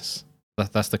be this.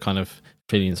 That's the kind of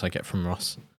feelings I get from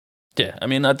Ross. Yeah, I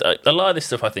mean, a lot of this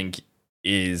stuff I think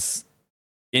is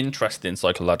interesting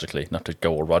psychologically. Not to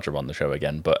go all Roger on the show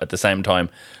again, but at the same time,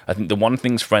 I think the one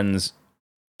things Friends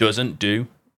doesn't do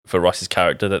for Ross's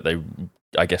character that they,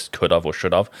 I guess, could have or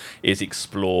should have is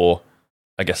explore,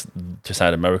 I guess, to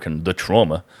sound American, the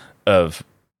trauma of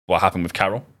what happened with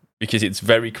Carol, because it's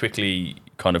very quickly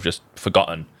kind of just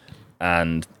forgotten.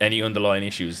 And any underlying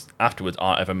issues afterwards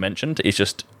aren't ever mentioned. It's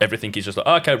just, everything is just like,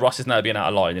 oh, okay, Ross is now being out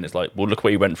of line. And it's like, well, look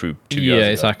what he went through 2 years ago.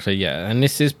 Yeah, exactly, yeah. And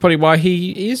this is probably why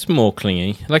he is more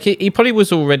clingy. Like, he probably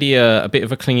was already a bit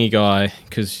of a clingy guy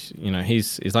because, you know,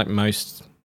 he's like most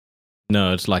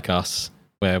nerds like us,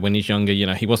 where when he's younger, you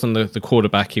know, he wasn't the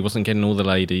quarterback. He wasn't getting all the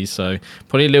ladies. So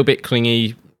probably a little bit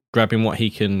clingy, grabbing what he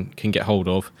can get hold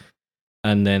of.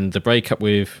 And then the breakup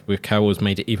with Carol has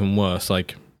made it even worse.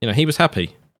 Like, you know, he was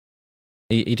happy.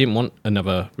 He didn't want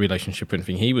another relationship or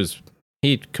anything.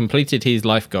 He'd completed his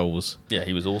life goals. Yeah,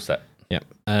 he was all set. Yeah,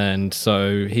 and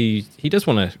so he does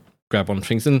want to grab on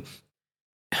things. And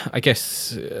I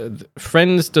guess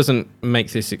Friends doesn't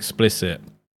make this explicit,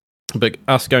 but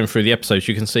us going through the episodes,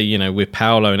 you can see, you know, with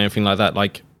Paolo and everything like that,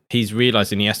 like he's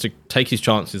realizing he has to take his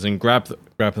chances and grab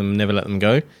them, never let them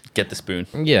go. Get the spoon.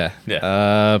 Yeah.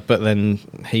 But then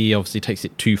he obviously takes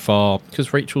it too far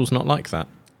because Rachel's not like that.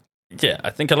 Yeah, I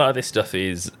think a lot of this stuff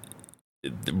is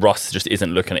Ross just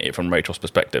isn't looking at it from Rachel's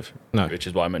perspective. No. Which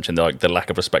is why I mentioned the lack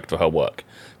of respect for her work.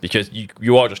 Because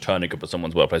you are just turning up at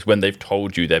someone's workplace when they've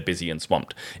told you they're busy and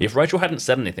swamped. If Rachel hadn't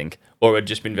said anything, or had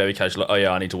just been very casual, like, oh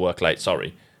yeah, I need to work late,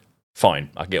 sorry, fine,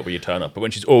 I get where you turn up. But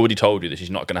when she's already told you that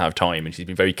she's not going to have time, and she's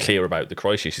been very clear about the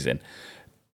crisis she's in,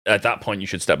 at that point you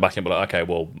should step back and be like, okay,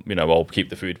 well, you know, I'll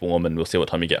keep the food warm and we'll see what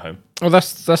time you get home. Well,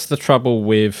 that's the trouble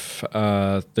with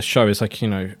the show. Is like, you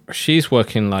know, she's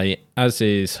working late, as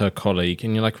is her colleague,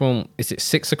 and you're like, well, is it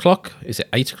 6 o'clock? Is it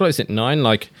 8 o'clock? Is it 9?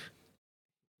 Like,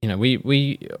 you know,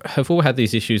 we have all had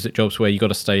these issues at jobs where you got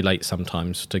to stay late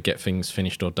sometimes to get things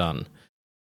finished or done.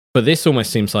 But this almost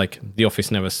seems like the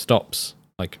office never stops.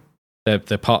 Like they've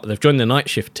joined the night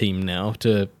shift team now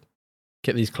to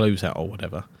get these clothes out or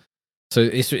whatever. So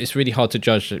it's really hard to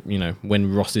judge, you know,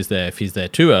 when Ross is there, if he's there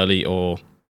too early or,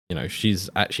 you know, she's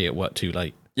actually at work too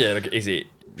late. Yeah, like, is it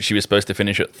she was supposed to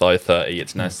finish at 5:30,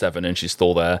 it's now 7 and she's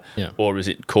still there? Yeah. Or is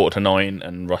it 8:45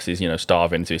 and Ross is, you know,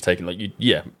 starving, so he's taking, like,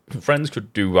 yeah, Friends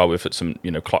could do well with some,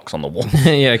 you know, clocks on the wall.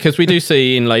 Yeah, because we do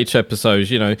see in later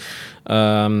episodes, you know,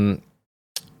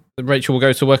 Rachel will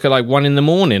go to work at like 1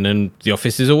 a.m. and the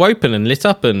office is all open and lit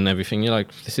up and everything. You're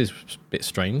like, this is a bit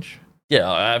strange.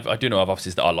 Yeah, I do know of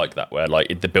offices that are like that, where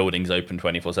like the building's open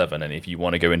 24/7, and if you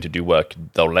want to go in to do work,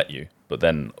 they'll let you. But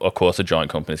then, of course, a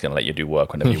giant company is going to let you do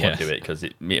work whenever you want to do it because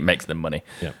it makes them money.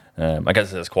 Yeah. I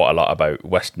guess there's quite a lot about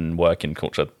Western working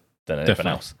culture than anything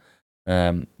else.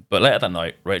 But later that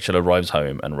night, Rachel arrives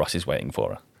home and Ross is waiting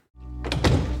for her.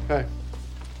 Hey.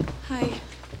 Hi.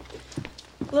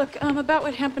 Look, about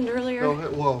what happened earlier. No,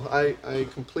 well, I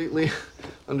completely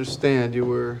understand. You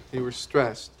were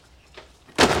stressed.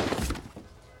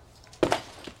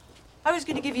 I was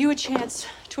going to give you a chance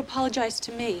to apologize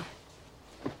to me.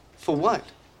 For what?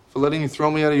 For letting you throw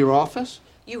me out of your office?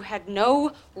 You had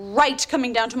no right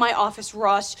coming down to my office,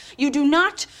 Ross. You do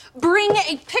not bring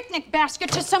a picnic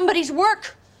basket to somebody's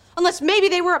work. Unless maybe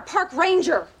they were a park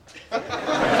ranger.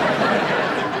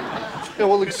 Yeah,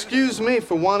 well, excuse me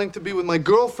for wanting to be with my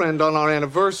girlfriend on our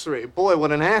anniversary. Boy,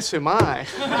 what an ass am I.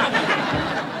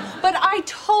 But I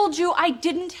told you I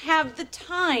didn't have the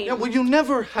time. Yeah, well, you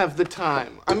never have the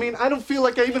time. I mean, I don't feel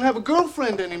like I even have a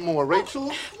girlfriend anymore, Rachel.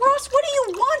 Ross, what do you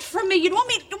want from me? You want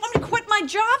me to quit my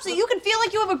job so you can feel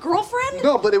like you have a girlfriend?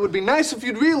 No, but it would be nice if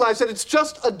you'd realize that it's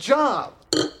just a job.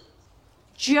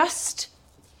 Just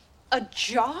a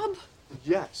job?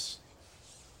 Yes.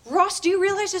 Ross, do you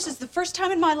realize this is the first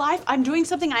time in my life I'm doing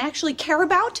something I actually care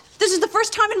about? This is the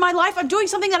first time in my life I'm doing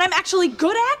something that I'm actually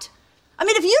good at? I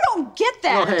mean, if you don't get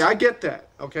that... Oh, hey, I get that,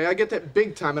 okay? I get that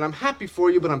big time, and I'm happy for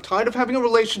you, but I'm tired of having a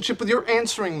relationship with your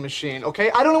answering machine,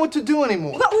 okay? I don't know what to do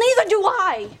anymore. Well, neither do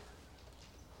I.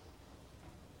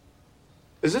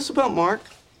 Is this about Mark?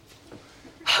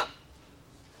 Oh,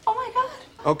 my God.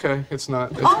 Okay, it's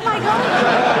not. Oh, my God.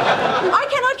 I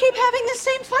cannot keep having this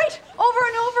same fight over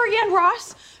and over again,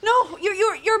 Ross. No,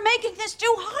 you're making this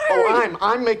too hard. Oh,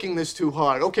 I'm making this too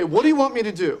hard. Okay, what do you want me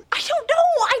to do? I don't know.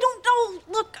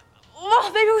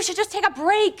 Look, maybe we should just take a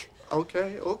break.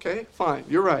 Okay, fine.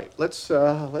 You're right. Let's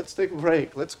take a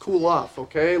break. Let's cool off,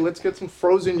 okay? Let's get some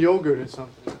frozen yogurt or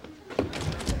something.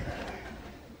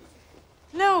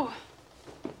 No.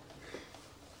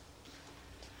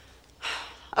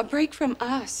 A break from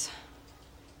us.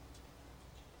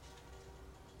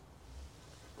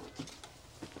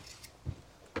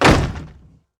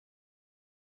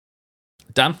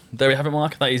 Dan, there we have it,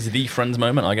 Mark. That is the Friends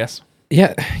moment, I guess.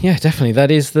 Yeah, definitely.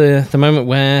 That is the moment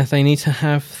where they need to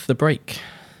have the break.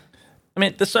 I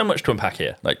mean, there's so much to unpack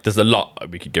here. Like, there's a lot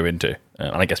we could go into,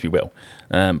 and I guess we will.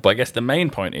 But I guess the main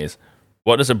point is,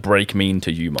 what does a break mean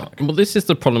to you, Mark? Well, this is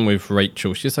the problem with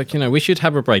Rachel. She's like, we should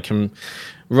have a break. And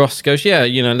Ross goes, yeah,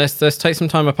 let's take some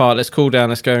time apart. Let's cool down.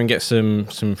 Let's go and get some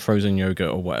frozen yogurt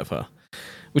or whatever.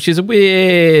 Which is a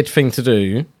weird thing to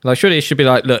do. Like, surely it should be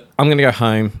like, look, I'm going to go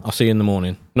home. I'll see you in the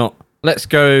morning. Not, let's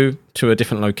go to a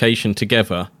different location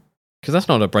together. Because that's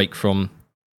not a break from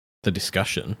the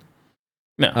discussion.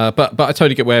 No. But I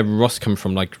totally get where Ross come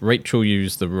from. Like, Rachel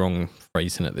used the wrong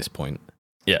phrasing at this point.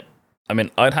 Yeah. I mean,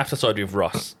 I'd have to side with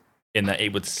Ross in that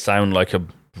it would sound like a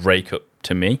breakup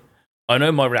to me. I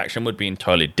know my reaction would be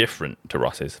entirely different to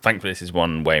Ross's. Thankfully, this is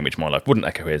one way in which my life wouldn't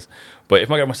echo his. But if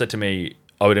my grandma said to me,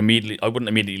 I wouldn't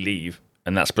immediately leave,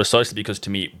 and that's precisely because to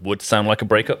me it would sound like a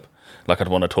breakup. Like I'd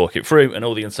want to talk it through, and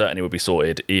all the uncertainty would be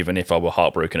sorted, even if I were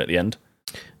heartbroken at the end.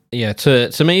 Yeah,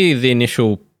 to me, the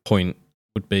initial point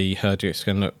would be her just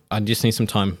going, look, I just need some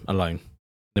time alone.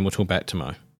 Then we'll talk about it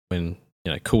tomorrow when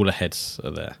cooler heads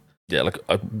are there. Yeah, like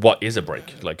what is a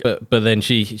break? Like, but then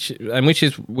she and which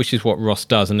is what Ross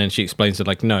does, and then she explains it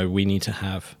like, no, we need to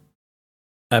have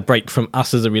a break from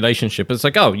us as a relationship. It's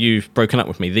like, oh, you've broken up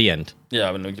with me. The end. Yeah,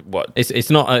 I mean, what? It's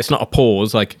not a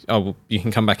pause. Like, oh, you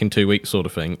can come back in 2 weeks, sort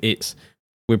of thing. It's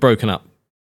we're broken up.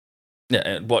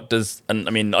 Yeah. What does? And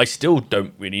I mean, I still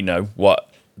don't really know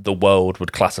what the world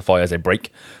would classify as a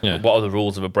break. Yeah. What are the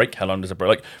rules of a break? How long does a break?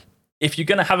 Like, if you're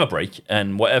gonna have a break,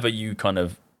 and whatever you kind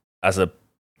of as a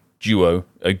duo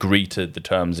agree to the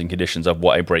terms and conditions of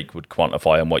what a break would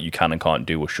quantify and what you can and can't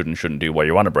do or should and shouldn't do while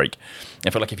you're on a break. I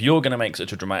feel like if you're going to make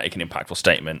such a dramatic and impactful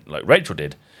statement like Rachel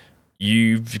did,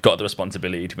 you've got the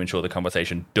responsibility to ensure the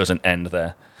conversation doesn't end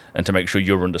there and to make sure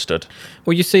you're understood.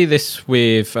 Well, you see this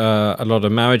with a lot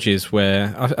of marriages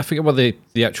where, I forget what the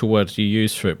actual words you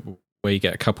use for it, where you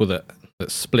get a couple that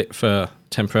split for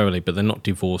temporarily, but they're not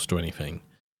divorced or anything.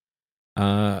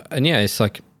 And yeah, it's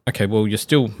like, okay, well, you're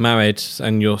still married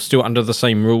and you're still under the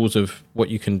same rules of what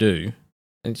you can do.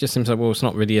 It just seems like, well, it's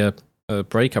not really a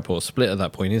breakup or a split at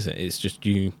that point, is it? It's just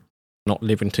you not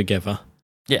living together.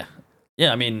 Yeah.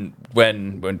 Yeah, I mean,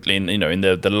 when in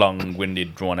the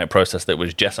long-winded, drawn-out process that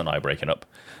was Jess and I breaking up,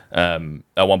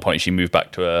 at one point she moved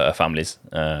back to her family's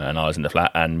and I was in the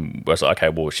flat, and I was like, okay,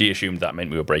 well, she assumed that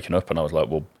meant we were breaking up, and I was like,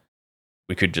 well,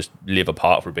 we could just live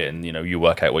apart for a bit and, you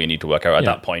work out what you need to work out. At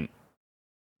that point,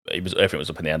 everything was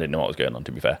up in the air. I didn't know what was going on,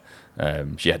 to be fair.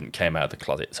 She hadn't came out of the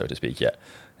closet, so to speak, yet.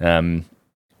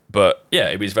 But yeah,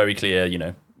 it was very clear,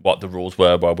 what the rules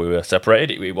were while we were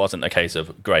separated. It wasn't a case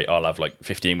of, great, I'll have like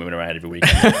 15 women around every week.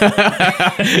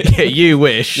 Yeah, you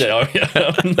wish. Yeah.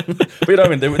 But I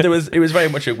mean, it was very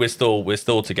much we're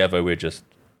still together. We're just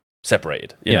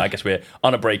separated. I guess we're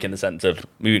on a break in the sense of,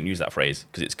 we wouldn't use that phrase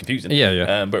because it's confusing.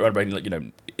 Yeah. But we're on a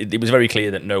break, it was very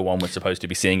clear that no one was supposed to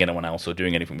be seeing anyone else or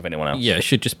doing anything with anyone else. Yeah, it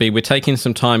should just be, we're taking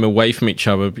some time away from each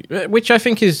other, which I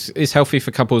think is healthy for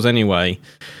couples anyway.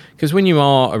 Because when you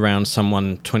are around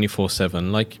someone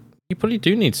 24/7, like, you probably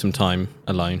do need some time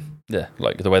alone. Yeah,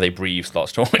 like the way they breathe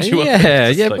starts to warm you up.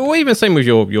 Yeah. Like, But even same with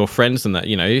your friends and that.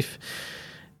 If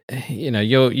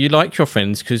you like your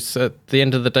friends because at the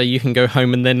end of the day you can go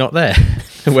home and they're not there.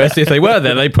 Whereas if they were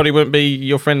there, they probably wouldn't be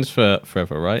your friends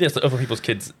forever, right? yes, other people's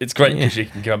kids. It's great because you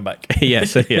can come back.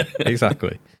 Yes, yeah,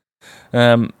 exactly.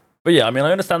 But yeah, I mean,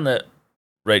 I understand that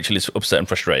Rachel is upset and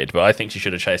frustrated, but I think she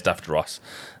should have chased after Ross.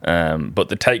 But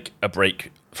the take a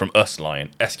break from us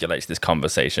line escalates this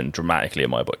conversation dramatically in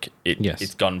my book.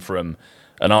 It's gone from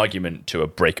an argument to a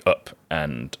break up,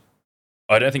 and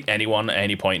I don't think anyone at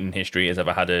any point in history has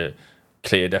ever had a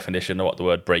clear definition of what the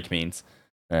word break means.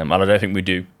 And I don't think we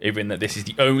do, even that this is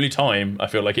the only time I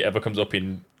feel like it ever comes up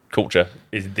in culture.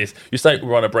 Is this, you say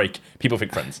we're on a break, people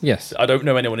think friends. Yes. I don't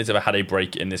know anyone who's ever had a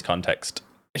break in this context.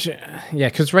 Yeah,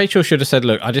 because Rachel should have said,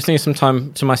 look, I just need some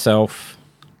time to myself.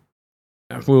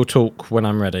 We'll talk when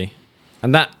I'm ready.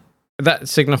 And that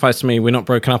signifies to me we're not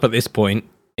broken up at this point.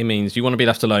 It means you want to be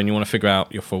left alone, you want to figure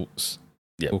out your faults.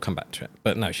 Yeah. We'll come back to it.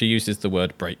 But no, she uses the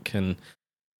word break. And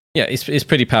yeah, it's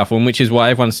pretty powerful, and which is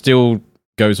why everyone still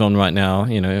goes on right now.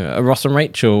 Ross and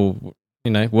Rachel,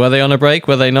 were they on a break?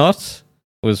 Were they not?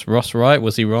 Was Ross right?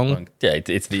 Was he wrong? Yeah,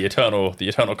 it's the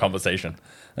eternal conversation.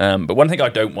 But one thing I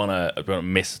don't want to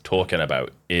miss talking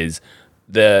about is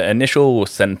the initial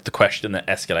the question that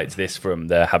escalates this from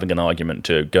they're having an argument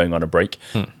to going on a break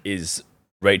is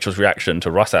Rachel's reaction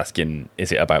to Ross asking,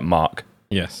 is it about Mark?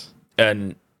 Yes.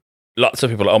 And lots of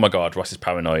people are, oh my God, Ross is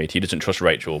paranoid. He doesn't trust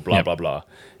Rachel, blah, blah, blah.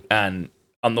 And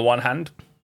on the one hand,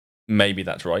 maybe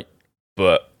that's right.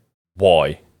 But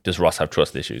why does Ross have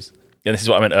trust issues? And this is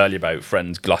what I meant earlier about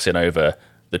friends glossing over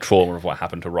the trauma of what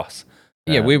happened to Ross.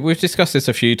 Yeah, we've discussed this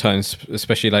a few times,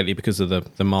 especially lately because of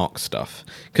the Mark stuff.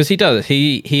 Because he does.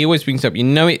 He always brings up,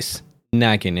 it's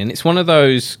nagging. And it's one of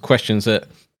those questions that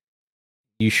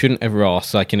you shouldn't ever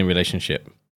ask, like in a relationship.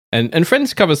 And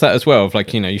Friends covers that as well. Of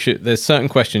like, there's certain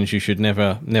questions you should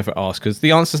never ask because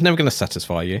the answer's never going to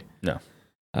satisfy you. No.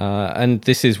 And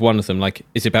this is one of them. Like,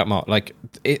 is it about Mark? Like,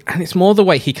 and it's more the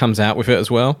way he comes out with it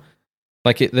as well.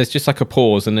 Like, there's just like a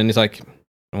pause, and then he's like,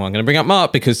 "Well, I'm going to bring up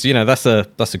Mark because that's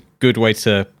a good way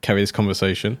to carry this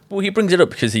conversation." Well, he brings it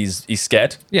up because he's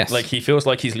scared. Yes, like he feels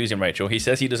like he's losing Rachel. He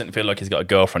says he doesn't feel like he's got a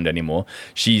girlfriend anymore.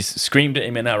 She's screamed at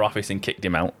him in her office and kicked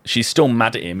him out. She's still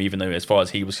mad at him, even though, as far as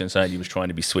he was concerned, he was trying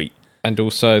to be sweet. And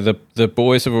also, the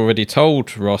boys have already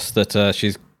told Ross that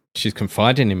she's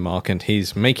confiding in Mark, and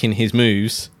he's making his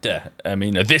moves. Yeah, I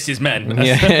mean, this is men.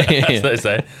 That's what they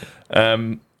say.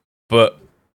 But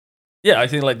yeah, I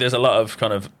think like there's a lot of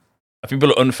kind of, I think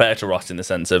people are unfair to Ross in the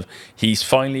sense of he's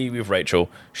finally with Rachel.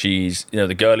 She's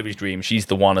the girl of his dreams. She's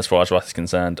the one as far as Ross is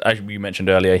concerned. As we mentioned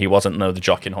earlier, he wasn't the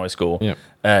jock in high school,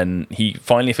 and he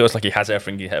finally feels like he has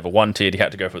everything he ever wanted. He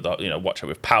had to go for the watch out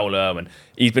with Paolo, and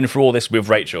he's been through all this with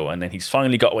Rachel, and then he's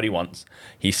finally got what he wants.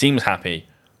 He seems happy.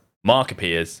 Mark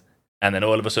appears, and then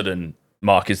all of a sudden,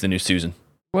 Mark is the new Susan.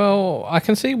 Well, I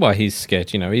can see why he's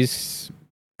scared. He's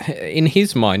in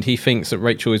his mind, he thinks that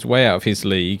Rachel is way out of his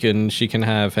league and she can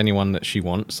have anyone that she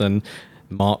wants, and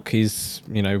Mark is,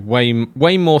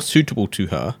 way more suitable to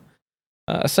her.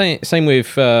 Same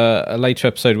with a later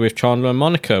episode with Chandler and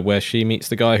Monica, where she meets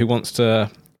the guy who wants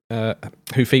to,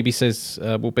 who Phoebe says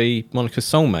will be Monica's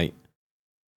soulmate,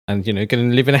 and going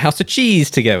to live in a house of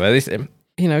cheese together. This,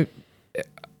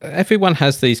 everyone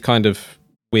has these kind of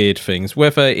weird things,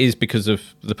 whether it is because of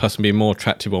the person being more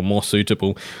attractive or more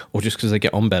suitable, or just because they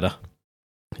get on better.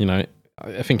 I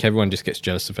think everyone just gets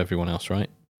jealous of everyone else, right?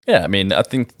 Yeah, I mean, I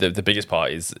think the biggest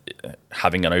part is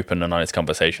having an open and honest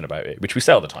conversation about it, which we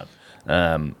say all the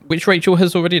time. Which Rachel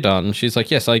has already done. She's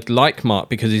like, yes, I like Mark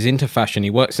because he's into fashion. He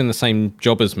works in the same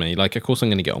job as me. Like, of course I'm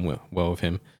going to get on well with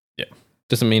him. Yeah.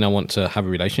 Doesn't mean I want to have a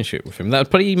relationship with him. That would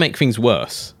probably make things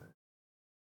worse.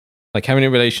 Like having a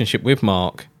relationship with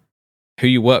Mark, who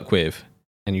you work with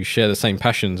and you share the same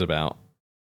passions about,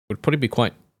 would probably be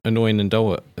quite annoying and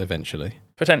dull eventually.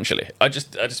 Potentially. I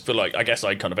just feel like, I guess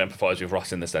I kind of empathise with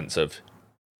Ross in the sense of...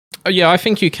 Oh, yeah, I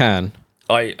think you can.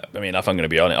 I mean, if I'm going to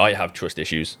be honest, I have trust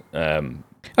issues. I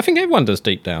think everyone does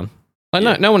deep down.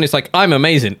 Like, no one is like, I'm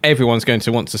amazing. Everyone's going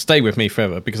to want to stay with me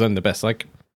forever because I'm the best. Like,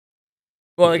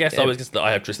 well, I guess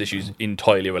I have trust issues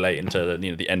entirely relating to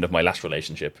the end of my last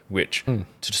relationship, which to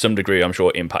some degree I'm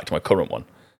sure impact my current one.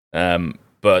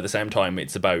 But at the same time,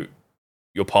 it's about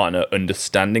your partner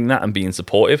understanding that and being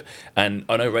supportive. And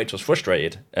I know Rachel's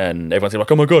frustrated, and everyone's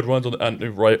like, "Oh my God, Ryan's on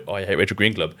the right." I hate Rachel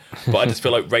Green Club, but I just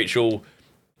feel like Rachel,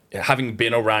 having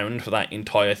been around for that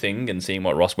entire thing and seeing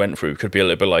what Ross went through, could be a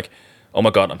little bit like, "Oh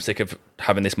my God, I'm sick of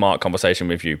having this Mark conversation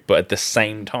with you." But at the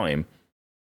same time,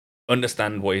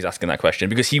 understand why he's asking that question,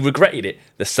 because he regretted it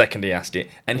the second he asked it,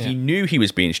 and he knew he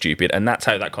was being stupid, and that's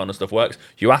how that kind of stuff works.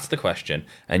 You ask the question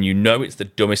and you know it's the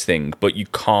dumbest thing, but you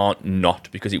can't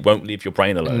not, because it won't leave your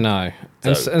brain alone. No.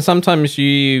 And sometimes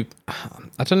I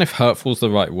don't know if hurtful is the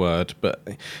right word, but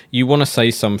you want to say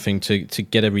something to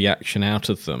get a reaction out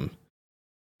of them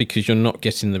because you're not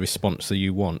getting the response that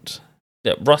you want.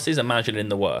 Yeah, Ross is imagining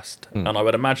the worst, and I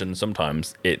would imagine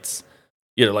sometimes it's,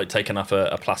 like taking off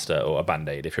a plaster or a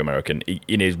Band-Aid if you're American.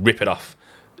 Rip it off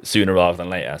sooner rather than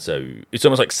later. So it's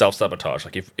almost like self-sabotage.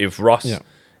 Like if Ross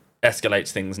escalates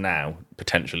things now,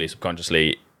 potentially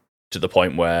subconsciously, to the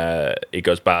point where it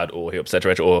goes bad, or he upsets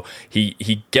Rachel, or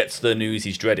he gets the news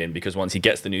he's dreading, because once he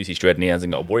gets the news he's dreading, he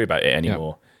hasn't got to worry about it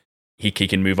anymore. He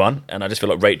can move on. And I just feel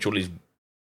like Rachel is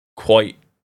quite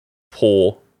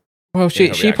poor. Well, she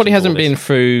probably hasn't been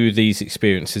through these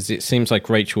experiences. It seems like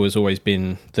Rachel has always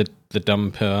been the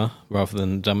dumper rather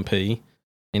than dumpy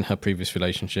in her previous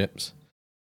relationships.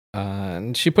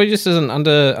 And she probably just doesn't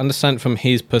understand from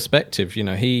his perspective.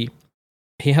 He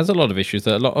has a lot of issues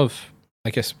that a lot of, I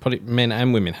guess, probably men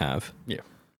and women have. Yeah.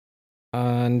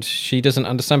 And she doesn't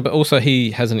understand, but also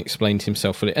he hasn't explained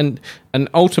himself fully. And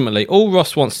ultimately, all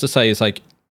Ross wants to say is like,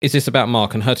 is this about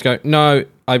Mark? And her to go, no,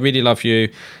 I really love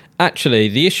you. Actually,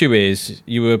 the issue is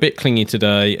you were a bit clingy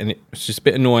today and it was just a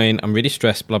bit annoying. I'm really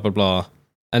stressed, blah, blah, blah.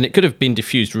 And it could have been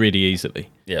diffused really easily.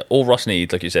 Yeah, all Ross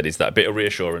needs, like you said, is that bit of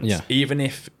reassurance. Yeah. Even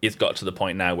if it's got to the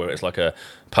point now where it's like a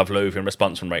Pavlovian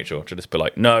response from Rachel to just be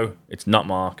like, no, it's not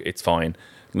Mark, it's fine.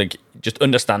 Like, just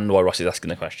understand why Ross is asking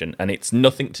the question. And it's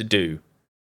nothing to do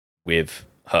with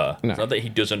her. No. It's not that he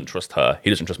doesn't trust her,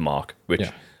 he doesn't trust Mark, which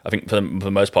I think for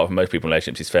the most part, for most people in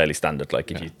relationships, is fairly standard.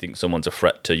 Like, if you think someone's a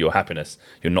threat to your happiness,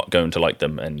 you're not going to like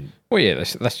them. And well, yeah,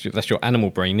 that's your animal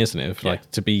brain, isn't it? Like,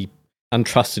 to be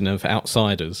untrusting of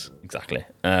outsiders. Exactly.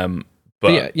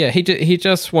 But he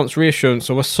just wants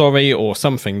reassurance or a sorry or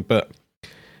something. But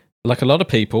like a lot of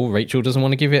people, Rachel doesn't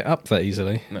want to give it up that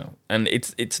easily. No, and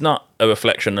it's not a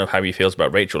reflection of how he feels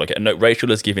about Rachel. Like, no, Rachel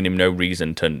has given him no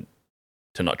reason to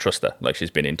not trust her. Like,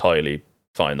 she's been entirely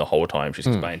fine the whole time. She's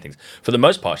explaining things. For the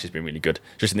most part, she's been really good.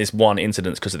 Just in this one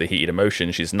incident, because of the heated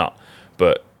emotion, she's not.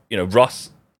 But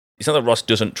Ross, it's not that Ross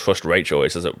doesn't trust Rachel.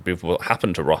 It's just that what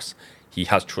happened to Ross, he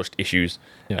has trust issues.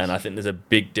 Yes. And I think there's a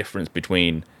big difference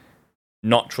between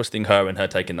not trusting her and her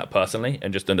taking that personally,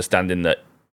 and just understanding that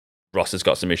Ross has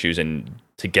got some issues, and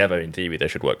together, in theory, they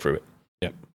should work through it. Yeah.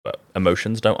 But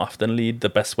emotions don't often lead the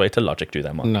best way to logic, do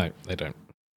they, Mark? No, they don't.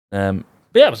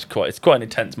 But yeah, it's quite an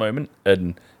intense moment,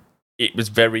 and it was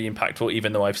very impactful,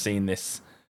 even though I've seen this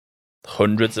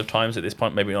hundreds of times at this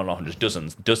point, maybe not hundreds,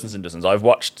 dozens and dozens. I've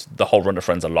watched the whole run of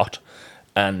Friends a lot,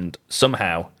 and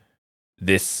somehow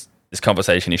this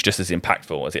conversation is just as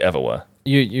impactful as it ever were.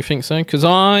 You think so? Because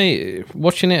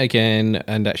watching it again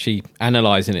and actually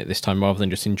analysing it this time rather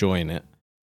than just enjoying it,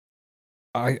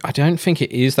 I don't think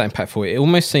it is that impactful. It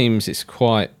almost seems it's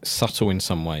quite subtle in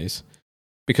some ways,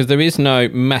 because there is no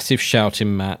massive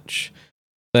shouting match.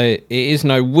 It is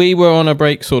no we were on a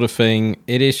break sort of thing.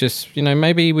 It is just,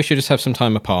 maybe we should just have some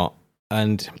time apart.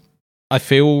 And I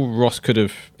feel Ross could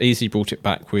have easily brought it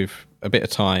back with a bit of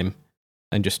time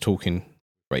and just talking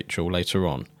Rachel later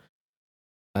on.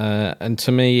 And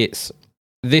to me,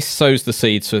 this sows the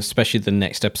seeds for especially the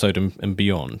next episode and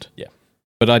beyond. Yeah.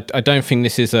 But I don't think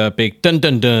this is a big dun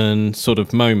dun dun sort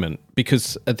of moment,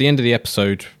 because at the end of the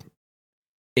episode,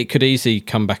 it could easily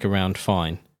come back around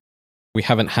fine. We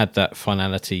haven't had that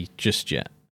finality just yet.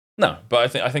 No,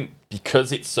 but I think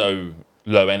because it's so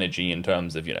low energy in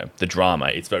terms of the drama,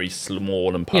 it's very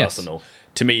small and personal. Yes.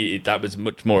 To me, that was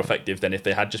much more effective than if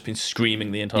they had just been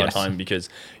screaming the entire time, because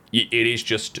it is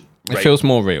just... It feels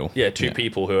more real. Yeah, two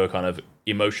people who are kind of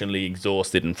emotionally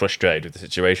exhausted and frustrated with the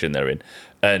situation they're in.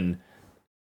 And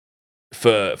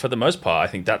for the most part,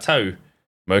 I think that's how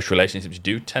most relationships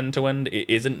do tend to end. It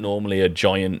isn't normally a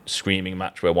giant screaming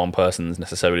match where one person's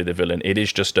necessarily the villain. It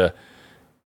is just a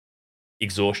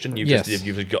exhaustion.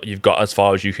 You've got as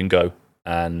far as you can go,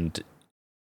 and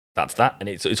that's that. And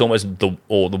it's almost the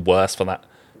worse for that,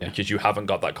 because you haven't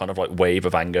got that kind of like wave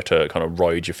of anger to kind of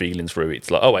ride your feelings through. It's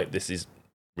like, oh wait, this is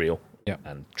real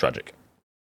and tragic.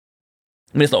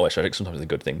 I mean, it's not always tragic. Sometimes it's a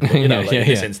good thing. But, in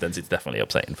this instance, it's definitely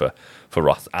upsetting for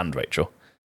Ross and Rachel.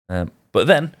 But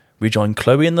then we join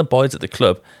Chloe and the boys at the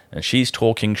club, and she's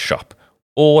talking shop,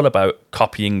 all about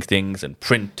copying things and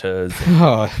printers.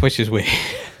 Which is weird.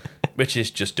 Which is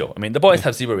just dull. I mean, the boys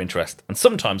have zero interest, and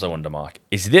sometimes I wonder, Mark,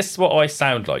 is this what I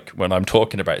sound like when I'm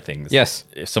talking about things? Yes.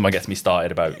 If someone gets me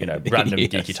started about, random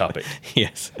geeky topics.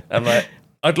 Yes. I'm like,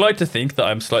 I'd like to think that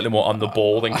I'm slightly more on the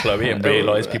ball than Chloe and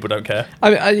realise people don't care.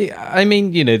 I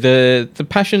mean, you know, the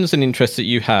passions and interests that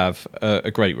you have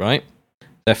are great, right?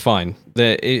 They're fine.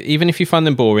 Even if you find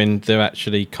them boring, they're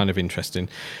actually kind of interesting.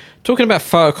 Talking about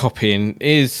photocopying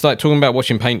is like talking about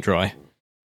watching paint dry.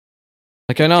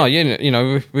 Like going, oh, you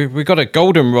know, we got a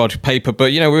goldenrod paper,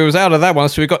 but, you know, we was out of that one,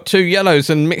 so we got 2 yellows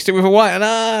and mixed it with a white,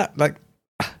 and like...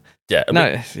 Yeah.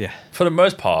 No, yeah. For the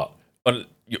most part,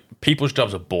 people's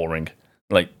jobs are boring.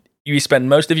 Like, you spend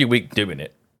most of your week doing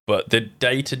it, but the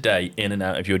day-to-day in and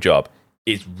out of your job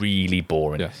is really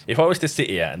boring. Yes. If I was to sit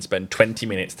here and spend 20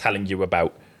 minutes telling you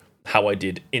about how I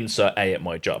did insert A at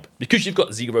my job, because you've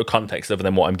got zero context other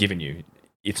than what I'm giving you,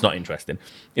 it's not interesting.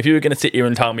 If you were going to sit here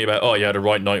and tell me about, oh, you had a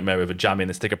right nightmare with a jam in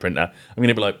the sticker printer, I'm going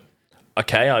to be like,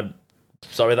 okay, I'm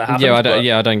sorry that happened.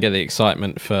 Yeah, I don't get the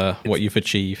excitement for what you've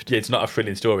achieved. Yeah, it's not a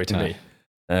thrilling story to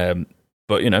me.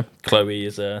 But, you know, Chloe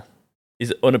is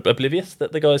oblivious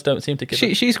that the guys don't seem to give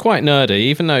her. She's quite nerdy,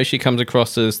 even though she comes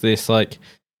across as this, like,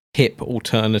 hip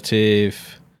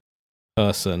alternative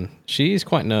person. She's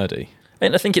quite nerdy.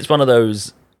 And I think it's one of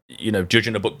those, you know,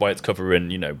 judging a book by its cover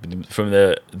and, you know, from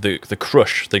the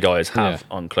crush the guys have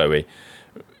on Chloe,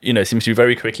 you know, seems to be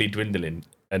very quickly dwindling.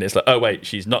 And it's like, oh, wait,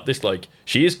 she's not this, like,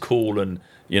 she is cool and,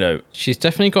 you know. She's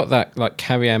definitely got that, like,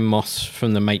 Carrie-Anne Moss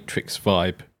from the Matrix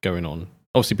vibe going on.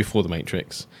 Obviously before the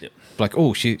Matrix. Yep. Like,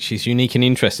 oh, she's unique and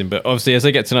interesting. But obviously as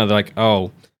they get to know, they're like,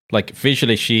 oh, like,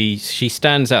 visually she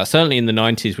stands out, certainly in the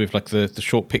 90s with, like, the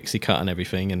short pixie cut and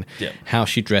everything and how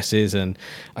she dresses. And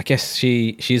I guess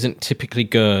she isn't typically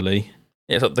girly.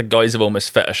 Yeah, it's like the guys have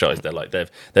almost fetishized her. Like,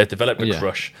 they've developed a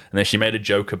crush. And then she made a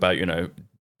joke about, you know,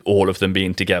 all of them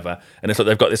being together, and it's like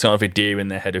they've got this kind of idea in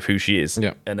their head of who she is,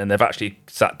 and then they've actually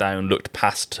sat down, looked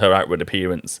past her outward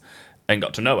appearance and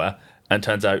got to know her, and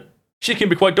turns out she can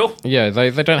be quite dull. Yeah,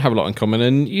 they don't have a lot in common,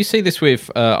 and you see this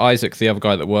with Isaac, the other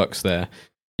guy that works there.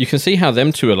 You can see how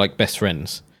them two are like best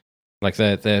friends. Like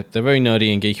they're very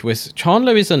nerdy and geeky. Whereas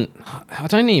Chandler isn't. I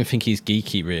don't even think he's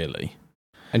geeky really,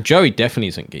 and Joey definitely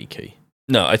isn't geeky.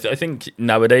 No, I think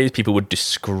nowadays people would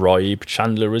describe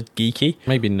Chandler as geeky.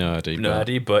 Maybe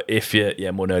nerdy. But if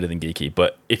you're more nerdy than geeky.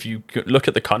 But if you look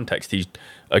at the context, he's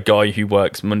a guy who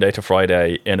works Monday to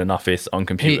Friday in an office on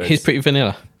computers. He's pretty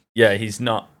vanilla. Yeah, he's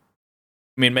not.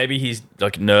 I mean, maybe he's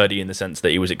like nerdy in the sense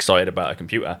that he was excited about a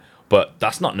computer, but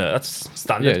that's not nerd. That's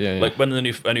standard. Yeah. Like when a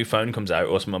new phone comes out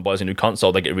or someone buys a new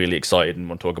console, they get really excited and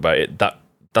want to talk about it.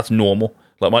 That's normal.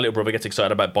 Like my little brother gets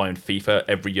excited about buying FIFA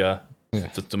every year.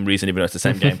 For some reason, even though it's the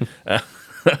same game.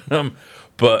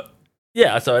 But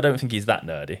yeah, so I don't think he's that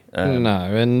nerdy.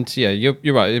 No, and yeah,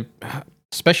 you're right.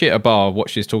 Especially at a bar, what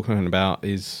she's talking about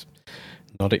is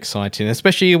not exciting.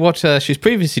 Especially what she's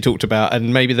previously talked about,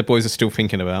 and maybe the boys are still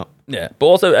thinking about. Yeah, but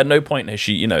also at no point has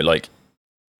she, you know, like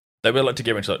they would like to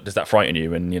give her, like, does that frighten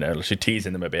you? And you know, she's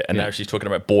teasing them a bit, and now she's talking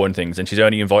about boring things, and she's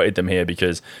only invited them here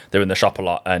because they're in the shop a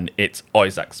lot, and it's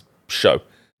Isaac's show.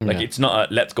 Like, it's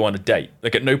not a let's go on a date.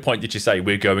 Like, at no point did you say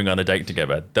we're going on a date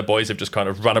together. The boys have just kind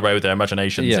of run away with their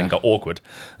imaginations and got awkward.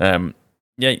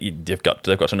 They've got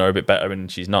to know her a bit better,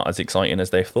 and she's not as exciting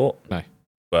as they thought. No.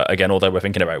 But again, all they were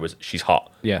thinking about was she's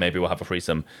hot. Yeah. Maybe we'll have a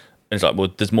threesome. And it's like,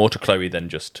 well, there's more to Chloe than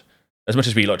just, as much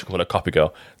as we like to call her Copy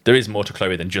Girl, there is more to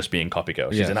Chloe than just being Copy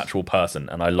Girl. She's an actual person,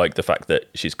 and I like the fact that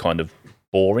she's kind of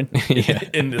boring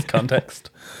in this context.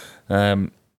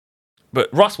 But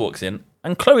Ross walks in,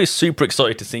 and Chloe's super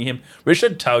excited to see him, which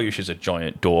should tell you she's a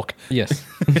giant dork. Yes.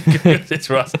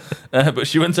 It's Ross. But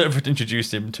she went over to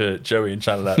introduce him to Joey and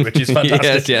Chandler, which is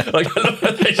fantastic. Yes. Like, I love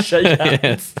how they shake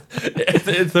hands.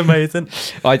 It's amazing.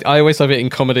 I always love it in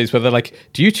comedies where they're like,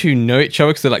 do you two know each other?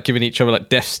 Because they're like giving each other like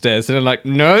death stares. And they're like,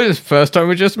 no, it's the first time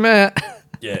we just met.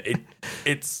 Yeah,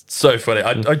 it's so funny.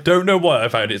 I don't know why I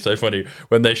found it so funny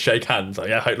when they shake hands. Like,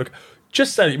 yeah, look.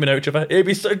 Just say that you know each other. It'd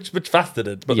be so much faster.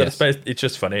 But it's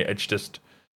just funny. It's just,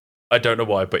 I don't know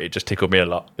why, but it just tickled me a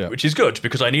lot, which is good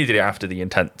because I needed it after the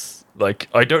intense. Like,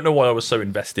 I don't know why I was so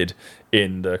invested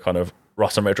in the kind of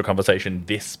Ross and Rachel conversation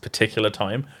this particular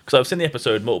time, because I've seen the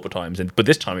episode multiple times, but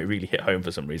this time it really hit home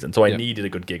for some reason. So I needed a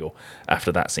good giggle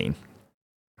after that scene.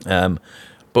 But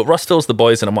Ross fills the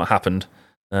boys in on what happened,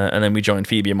 and then we join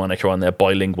Phoebe and Monica on their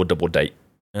bilingual double date.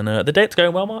 And the date's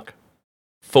going well, Mark.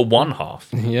 For one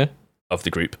half. Of the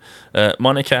group.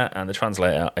 Monica and the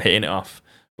translator are hitting it off,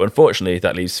 but unfortunately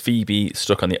that leaves Phoebe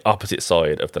stuck on the opposite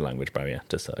side of the language barrier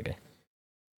to Sergei.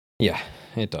 Yeah,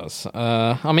 it does.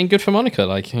 I mean, good for Monica,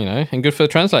 like, you know, and good for the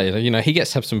translator. You know, he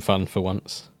gets to have some fun for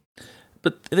once.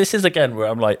 But this is again where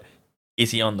I'm like,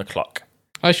 is he on the clock?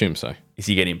 I assume so. Is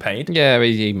he getting paid? Yeah,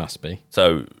 he must be.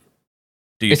 So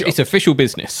do your job. It's official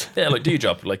business. Yeah, like, do your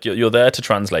job. Like, you're there to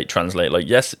translate. Like,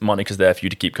 yes, Monica's there for you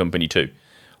to keep company too.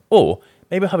 or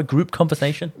maybe have a group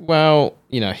conversation. Well,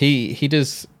 he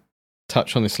does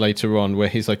touch on this later on, where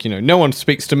he's like, no one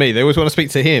speaks to me; they always want to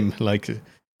speak to him. Like,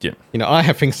 I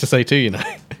have things to say too.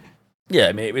 Yeah,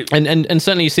 I mean, and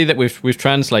certainly you see that with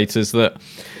translators that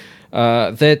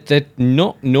they're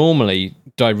not normally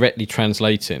directly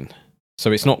translating.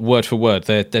 So it's not word for word.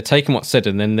 They're taking what's said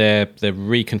and then they're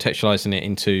recontextualizing it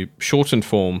into shortened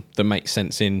form that makes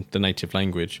sense in the native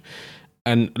language.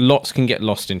 And lots can get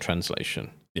lost in translation.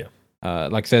 Yeah.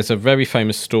 Like there's a very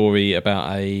famous story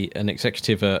about an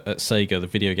executive at Sega, the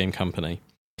video game company,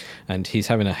 and he's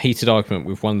having a heated argument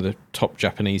with one of the top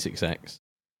Japanese execs.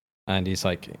 And he's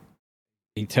like,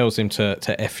 he tells him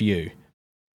to F you.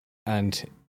 And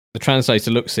the translator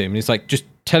looks at him and he's like, just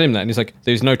tell him that. And he's like,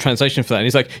 there's no translation for that. And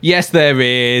he's like, yes, there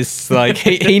is. Like,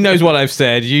 he knows what I've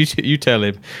said. You tell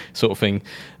him, sort of thing.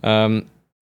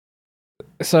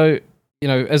 So,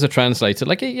 as a translator,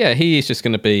 like, yeah, he is just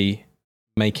going to be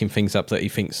making things up that he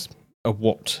thinks are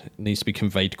what needs to be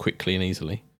conveyed quickly and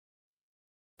easily.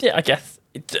 Yeah, I guess.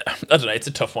 I don't know. It's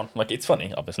a tough one. Like, it's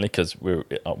funny, obviously, because we're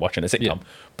watching a sitcom. Yeah.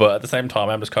 But at the same time,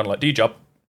 I'm just kind of like, do your job.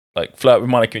 Like, flirt with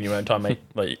Monica in your own time, mate.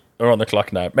 Like, we're on the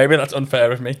clock now. Maybe that's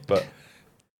unfair of me, but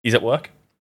he's at work.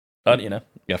 Yeah,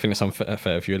 I think it's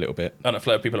unfair of you a little bit. I don't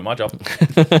flirt with people at my job.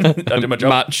 I do my job.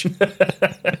 Much.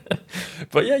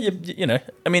 But yeah,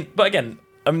 I mean, but again,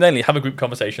 mainly have a group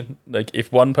conversation. Like,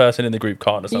 if one person in the group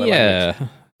can't understand the language,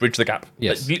 bridge the gap.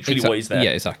 Yes. That's literally what he's there.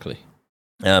 Yeah, exactly.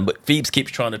 But Phoebes keeps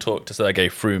trying to talk to Sergei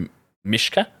through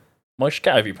Moishka,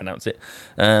 however you pronounce it.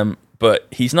 But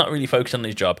he's not really focused on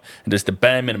his job and does the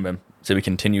bare minimum so we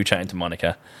continue chatting to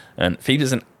Monica. And Phoebes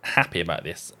isn't happy about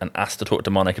this and asks to talk to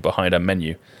Monica behind her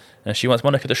menu. And she wants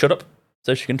Monica to shut up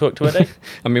so she can talk to her day.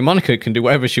 I mean, Monica can do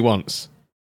whatever she wants.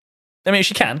 I mean,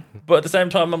 she can, but at the same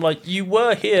time, I'm like, you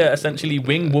were here essentially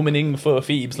wing-womaning for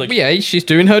Phoebes. Like, yeah, she's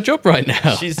doing her job right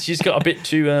now. She's got a bit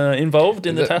too involved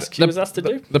in the task she was asked to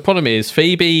do. The problem is,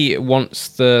 Phoebe wants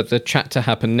the chat to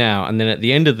happen now, and then at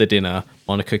the end of the dinner,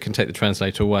 Monica can take the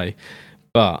translator away.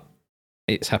 But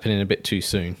it's happening a bit too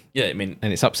soon. Yeah, I mean...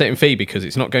 And it's upsetting Phoebe because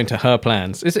it's not going to her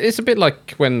plans. It's a bit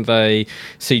like when they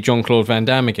see Jean-Claude Van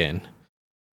Damme again.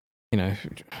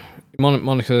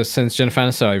 Monica sends Jennifer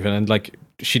Aniston over and, like,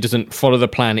 she doesn't follow the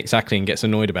plan exactly and gets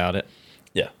annoyed about it.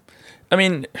 Yeah. I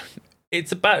mean,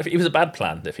 it was a bad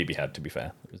plan that Phoebe had, to be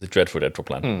fair. It was a dreadful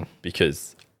plan.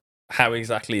 Because how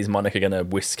exactly is Monica going to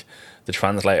whisk the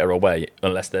translator away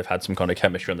unless they've had some kind of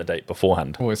chemistry on the date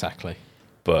beforehand? Oh, exactly.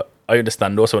 But I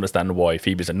also understand why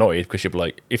Phoebe's annoyed, because she'd be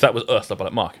like, if that was us, I'd be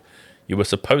like, Mark, you were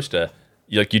supposed to...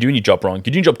 You're doing your job wrong.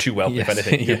 You're doing your job too well, if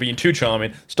anything. You're being too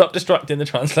charming. Stop distracting the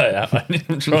translator.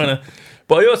 I'm trying to...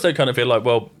 But I also kind of feel like,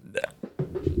 well...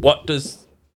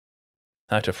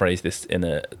 How to phrase this in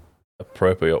an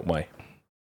appropriate way?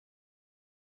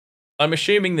 I'm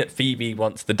assuming that Phoebe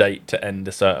wants the date to end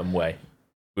a certain way,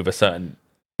 with a certain...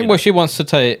 Well, she wants to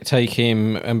take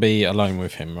him and be alone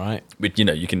with him, right? With,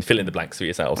 you can fill in the blanks for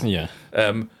yourself. Yeah. I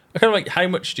kind of like, how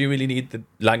much do you really need the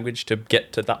language to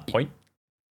get to that point?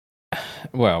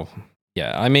 Well,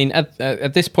 yeah. I mean,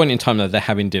 at this point in time, though, they're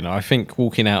having dinner. I think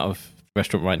walking out of the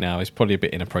restaurant right now is probably a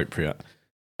bit inappropriate.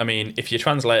 I mean, if your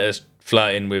translator's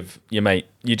flirting with your mate,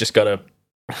 you just gotta...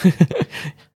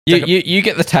 you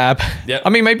get the tab. Yeah.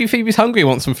 I mean, maybe Phoebe's hungry,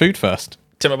 wants some food first.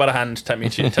 Take me by the hand, take me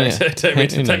to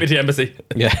the embassy.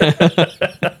 Yeah.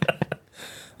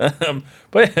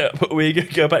 But we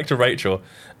go back to Rachel,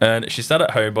 and she sat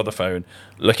at home by the phone,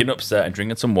 looking upset and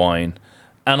drinking some wine.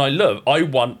 And I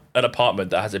want an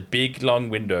apartment that has a big, long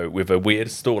window with a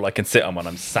weird stool I can sit on when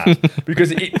I'm sad.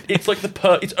 Because it's like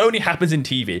it only happens in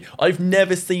TV. I've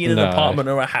never seen an apartment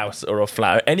or a house or a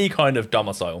flat or any kind of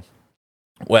domicile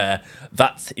where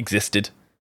that's existed.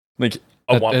 Like,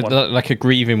 I want one. Like a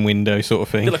grieving window sort of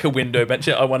thing. Like a window bench.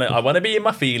 I want to be in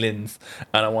my feelings,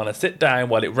 and I want to sit down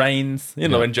while it rains,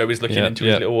 when Joey's looking into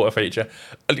his little water feature.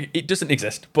 It doesn't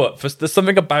exist, but there's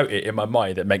something about it in my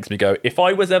mind that makes me go, if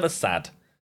I was ever sad,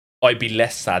 I'd be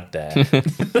less sad there.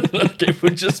 Like, it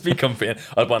would just be comforting.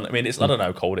 I don't know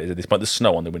how cold it is at this point. There's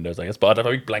snow on the windows, I guess, but I'd have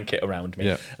a big blanket around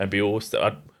me and be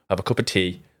I'd have a cup of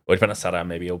tea, or if I'm sad down,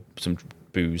 maybe some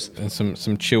booze. And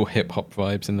some chill hip-hop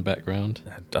vibes in the background.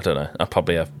 I don't know. I'd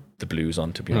probably have the blues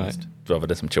on, to be honest, rather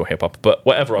than some chill hip-hop. But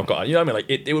whatever I've got, you know what I mean?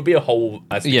 Like, it would be a whole,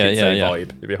 as the kids say, vibe.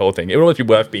 It'd be a whole thing. It would always be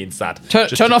worth being sad.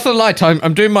 Turn off the light.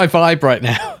 I'm doing my vibe right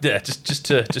now. Yeah, just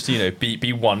to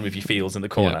be one with your feels in the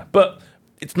corner. Yeah. But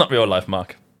it's not real life,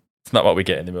 Mark. It's not what we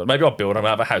get in the world. Maybe I'll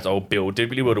have a house. I'll build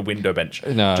a window bench.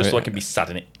 No, just so I can be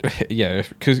sad in it. Yeah,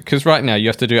 because right now you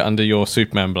have to do it under your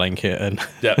Superman blanket. And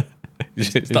yeah.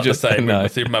 It's not the same. No.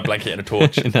 With a Superman blanket and a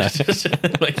torch.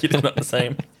 Like, it's not the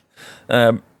same.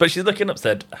 But she's looking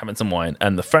upset, having some wine,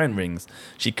 and the phone rings.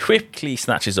 She quickly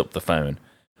snatches up the phone,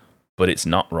 but it's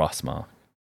not Ross, Mark.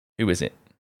 Who is it?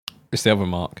 It's the other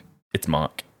Mark. It's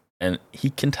Mark, and he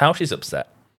can tell she's upset,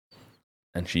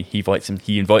 and he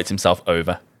invites himself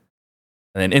over.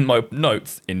 And then in my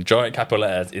notes, in giant capital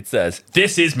letters, it says,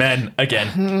 "This is men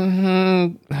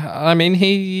again." I mean,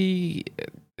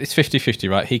 it's 50-50,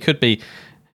 right? He could be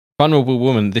vulnerable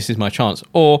woman, this is my chance.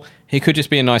 Or he could just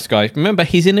be a nice guy. Remember,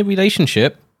 he's in a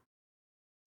relationship.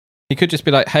 He could just be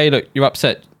like, hey, look, you're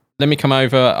upset. Let me come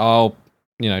over. I'll,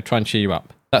 try and cheer you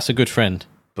up. That's a good friend.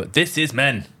 But this is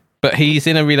men. But he's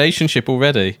in a relationship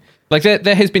already. Like,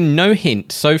 there has been no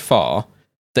hint so far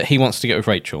that he wants to get with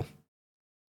Rachel.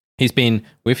 He's been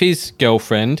with his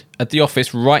girlfriend at the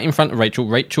office right in front of Rachel.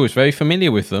 Rachel is very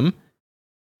familiar with them.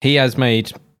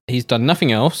 He's done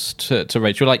nothing else to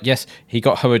Rachel. Like, yes, he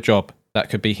got her a job. That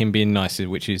could be him being nice,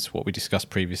 which is what we discussed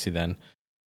previously then.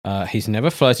 He's never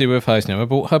flirted with her. He's never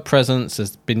bought her presents.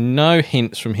 There's been no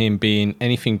hints from him being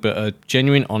anything but a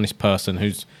genuine, honest person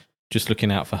who's just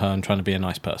looking out for her and trying to be a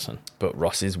nice person. But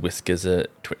Ross's whiskers are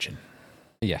twitching.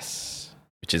 Yes.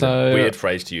 Which is a weird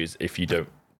phrase to use if you don't.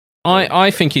 I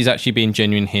think he's actually being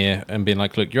genuine here and being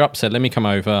like, look, you're upset. Let me come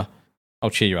over. I'll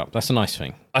cheer you up. That's a nice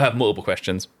thing. I have multiple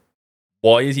questions.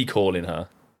 Why is he calling her?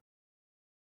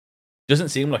 Doesn't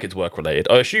seem like it's work related.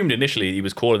 I assumed initially he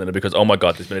was calling her because, oh my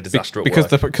god, there's been a disaster at work.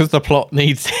 Because the plot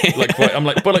needs it.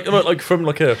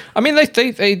 I mean,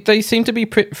 they seem to be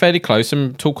fairly close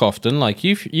and talk often. Like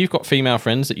you've got female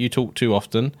friends that you talk to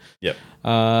often. Yep.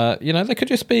 They could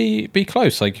just be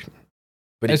close. Like,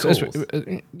 but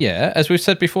as we've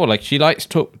said before, like she likes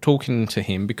talking to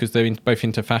him because they're both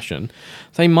into fashion.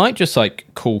 They might just like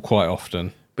call quite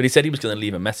often. But he said he was going to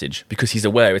leave a message because he's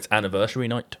aware it's anniversary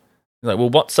night. He's like, well,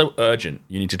 what's so urgent?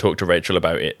 You need to talk to Rachel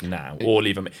about it now, or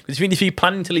leave a message. Because if you're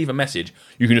planning to leave a message,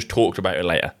 you can just talk about it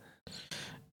later.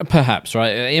 Perhaps,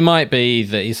 right? It might be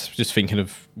that he's just thinking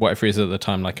of whatever it is at the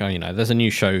time. Like, there's a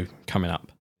new show coming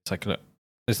up. It's like, look,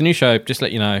 there's a new show. Just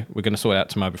let you know, we're going to sort it out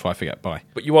tomorrow before I forget. Bye.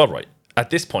 But you are right. At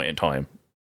this point in time,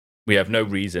 we have no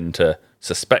reason to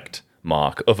suspect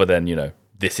Mark other than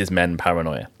this is men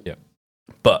paranoia. Yeah.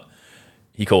 But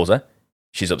he calls her.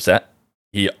 She's upset.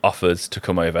 He offers to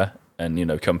come over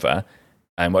and, comfort her.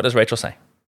 And what does Rachel say?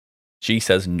 She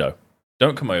says, no,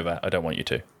 don't come over. I don't want you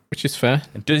to. Which is fair.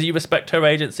 And does he respect her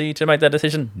agency to make that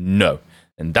decision? No.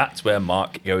 And that's where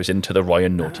Mark goes into the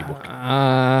Ryan Naughty book.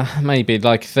 Maybe.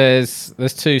 Like, there's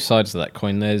two sides of that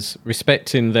coin. There's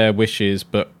respecting their wishes,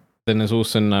 but then there's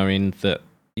also knowing that,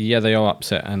 yeah, they are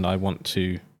upset and I want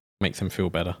to make them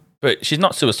feel better. But she's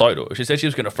not suicidal. She said she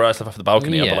was going to throw herself off the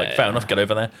balcony. Yeah. I'd be like, fair enough, get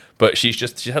over there. But she's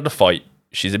had a fight.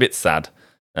 She's a bit sad.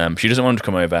 She doesn't want him to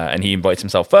come over, and he invites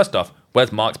himself. First off,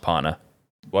 where's Mark's partner?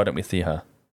 Why don't we see her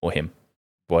or him?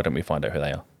 Why don't we find out who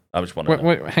they are? I just want to know.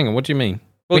 Wait, hang on, what do you mean?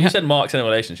 Well, you said Mark's in a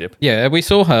relationship. Yeah, we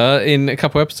saw her in a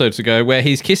couple episodes ago where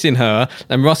he's kissing her,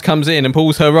 and Ross comes in and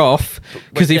pulls her off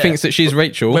because he thinks that she's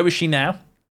Rachel. Where was she now?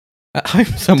 At home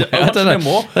somewhere. I don't know.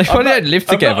 More. They probably don't live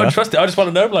together. I trust it. I just want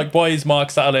to know, why is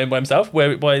Mark sat alone by himself?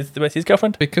 Where's his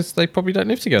girlfriend? Because they probably don't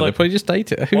live together. They probably just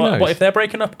date it. Who knows? What if they're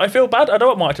breaking up? I feel bad. I don't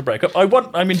want Mark to break up.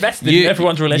 I'm invested in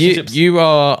everyone's relationships. You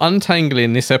are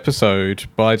untangling this episode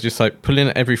by just pulling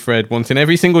at every thread, wanting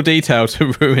every single detail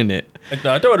to ruin it.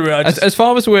 No, I don't want to ruin it. As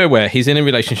far as we're aware, he's in a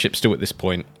relationship still at this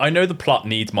point. I know the plot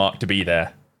needs Mark to be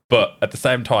there, but at the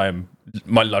same time,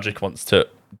 my logic wants to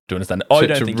understand it. I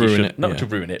don't think he should, not to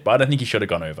ruin it, but I don't think he should have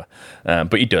gone over.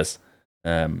 But he does.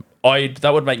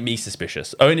 That would make me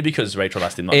suspicious, only because Rachel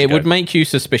asked him not to go. It would make you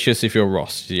suspicious if you're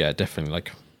Ross. Yeah, definitely.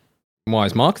 Why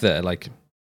is Mark there?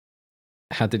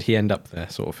 How did he end up there,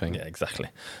 sort of thing? Yeah, exactly.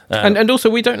 And also,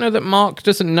 we don't know that Mark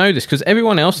doesn't know this, because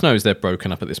everyone else knows they're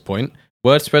broken up at this point.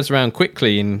 Word spreads around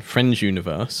quickly in Friends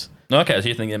universe. Okay, so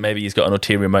you think that maybe he's got an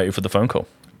ulterior motive for the phone call?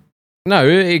 No,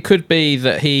 it could be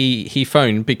that he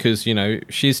phoned because,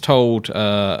 she's told,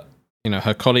 her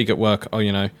colleague at work,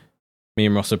 me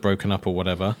and Ross are broken up or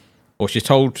whatever. Or she's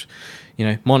told,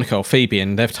 Monica or Phoebe,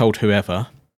 and they've told whoever.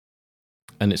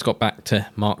 And it's got back to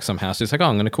Mark somehow. So it's like,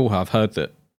 I'm going to call her. I've heard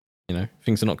that,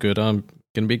 things are not good. I'm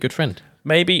going to be a good friend.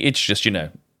 Maybe it's just,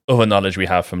 other knowledge we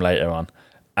have from later on.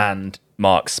 And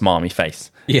Mark's smarmy face.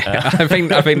 Yeah, I think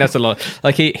that's a lot.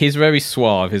 He's very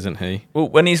suave, isn't he? Well,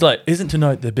 when he's like, "Isn't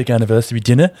tonight the big anniversary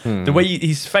dinner?" The way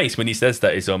his face when he says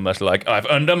that is almost like, "I've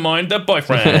undermined the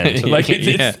boyfriend."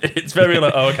 It's very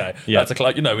oh, okay. Yeah. That's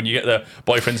when you get the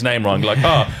boyfriend's name wrong,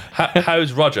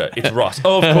 how's Roger? It's Ross.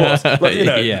 Oh, of course.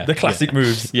 The classic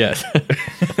moves. Yes.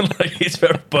 It's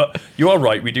very. But you are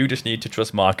right. We do just need to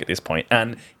trust Mark at this point,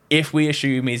 and if we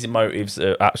assume his motives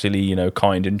are actually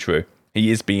kind and true.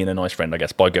 he is being a nice friend, I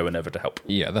guess, by going over to help.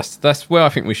 Yeah, that's where I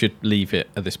think we should leave it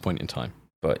at this point in time.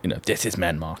 But, you know, this is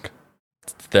men, Mark.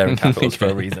 They're in capitals for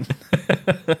a reason.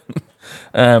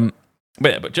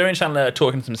 But Joey and Chandler are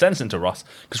talking some sense into Ross,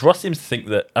 because Ross seems to think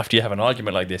that after you have an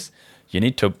argument like this, you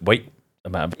need to wait a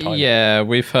amount of time. Yeah,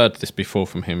 we've heard this before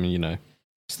from him, you know.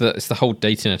 It's the whole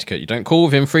dating etiquette. You don't call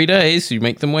within 3 days, you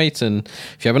make them wait, and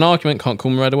if you have an argument, can't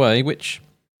call them right away, which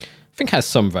I think has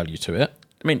some value to it.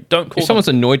 I mean, don't call If someone's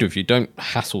annoyed with you, don't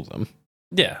hassle them.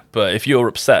 Yeah, but if you're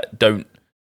upset, don't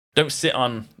sit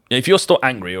on... If you're still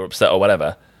angry or upset or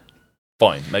whatever,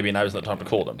 fine. Maybe now's not the time to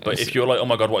call them. But if you're like, oh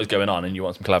my God, what is going on? And you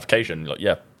want some clarification, like,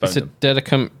 yeah, phone It's a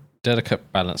them.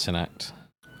 delicate balancing act.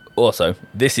 Also,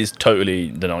 this is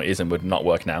totally... No, it isn't. Would not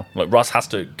work now. Like, Ross has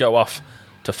to go off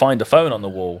to find a phone on the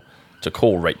wall to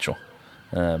call Rachel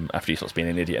after he stops being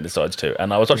an idiot and decides to.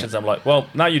 And I was watching this and I'm like, well,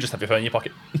 now you just have your phone in your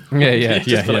pocket. Yeah.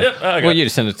 Okay. Well, you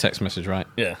just send a text message, right?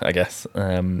 Yeah, I guess.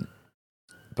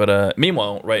 But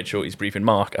meanwhile, Rachel is briefing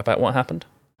Mark about what happened.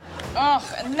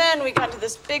 Oh, and then we got into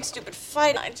this big stupid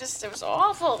fight. It was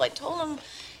awful. I told him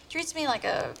he treats me like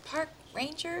a park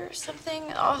ranger or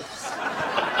something. Oh.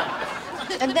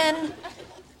 And then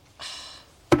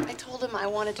I told him I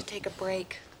wanted to take a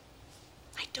break.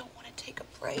 I don't want to take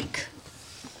a break.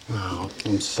 Oh,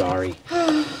 I'm sorry.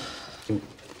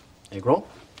 Egg roll?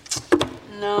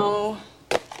 No.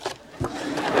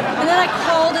 And then I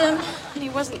called him, and he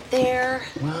wasn't there.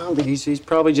 Well, he's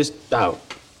probably just out.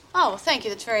 Oh, thank you.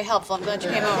 That's very helpful. I'm glad you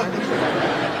came over.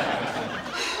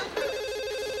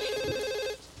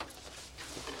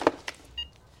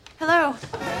 Hello.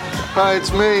 Hi,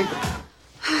 it's me.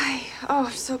 Hi. Oh,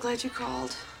 I'm so glad you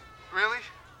called. Really?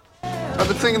 I've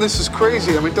been thinking this is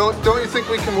crazy. I mean, don't you think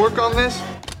we can work on this?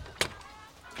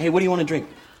 Hey, what do you want to drink?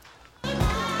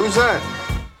 Who's that?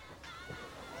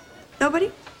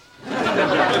 Nobody?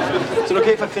 Is it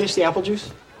okay if I finish the apple juice?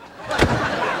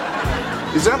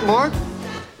 Is that Mark?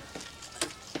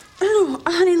 Oh,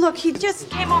 honey, look, he just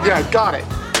came over. Yeah, got it.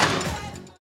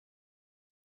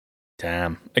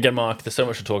 Damn. Again, Mark, there's so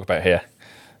much to talk about here.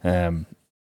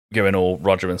 Going all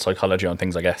Roger and psychology on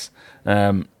things, I guess.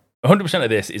 100% of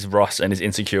this is Ross and his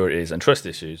insecurities and trust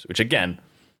issues, which, again,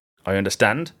 I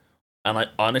understand. And I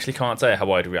honestly can't say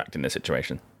how I'd react in this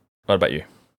situation. What about you?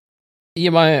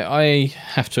 Yeah, I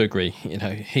have to agree. You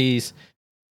know, he's...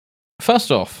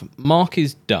 First off, Mark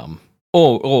is dumb.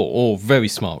 Or very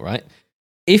smart, right?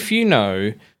 If you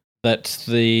know that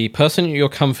the person you're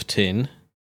comforting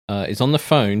is on the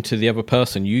phone to the other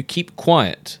person, you keep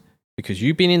quiet, because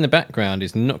you being in the background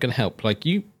is not going to help. Like,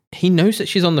 he knows that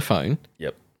she's on the phone.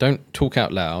 Yep. Don't talk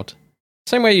out loud.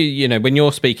 Same way, you know, when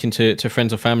you're speaking to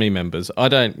friends or family members, I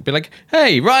don't be like,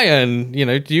 hey, Ryan, you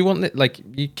know, do you want it? Like,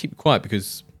 you keep quiet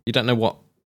because you don't know what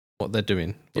they're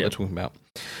doing, what they're talking about.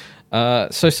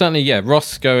 So certainly, yeah,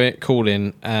 Ross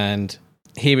calling and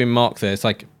hearing Mark there, it's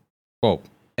like, well,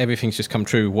 everything's just come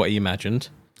true what he imagined.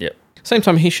 Yep. Same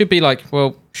time, he should be like,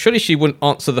 well, surely she wouldn't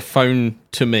answer the phone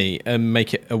to me and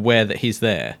make it aware that he's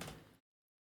there.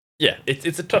 Yeah,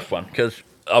 it's a tough one, because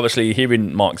obviously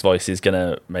hearing Mark's voice is going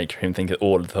to make him think that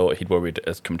all of the thought he'd worried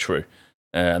has come true.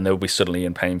 And they'll be suddenly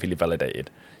and painfully validated.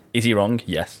 Is he wrong?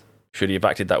 Yes. Should he have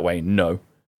acted that way? No.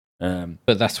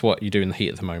 But that's what you do in the heat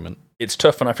of the moment. It's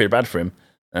tough and I feel bad for him.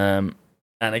 And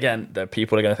again, the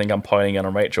people are going to think I'm piling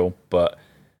on Rachel, but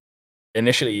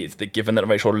initially it's the given that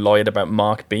Rachel lied about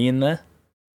Mark being there.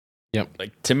 Yep.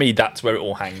 Like, to me, that's where it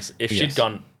all hangs. If she'd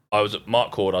gone,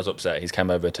 Mark called, I was upset, he's come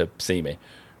over to see me.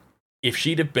 If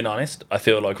she'd have been honest, I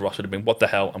feel like Ross would have been, what the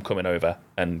hell, I'm coming over,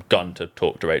 and gone to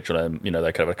talk to Rachel, and, you know,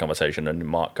 they could have a conversation, and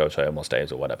Mark goes home or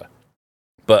stays or whatever.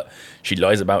 But she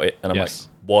lies about it, and I'm like,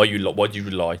 why do you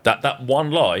lie? That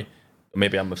one lie,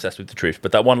 maybe I'm obsessed with the truth,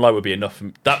 but that one lie would be enough.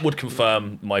 That would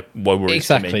confirm my worries.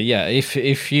 Exactly, to me. yeah.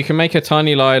 If you can make a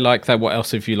tiny lie like that, what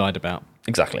else have you lied about?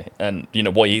 Exactly. And, you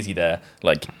know, why is he there?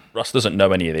 Like, Ross doesn't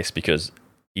know any of this because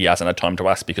he hasn't had time to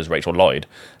ask because Rachel lied.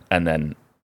 And then,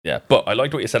 yeah. But I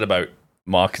liked what you said about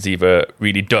Mark is either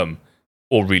really dumb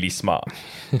or really smart.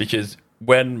 Because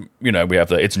when, you know, we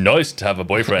have it's nice to have a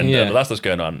boyfriend, and that's what's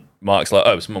going on, Mark's like,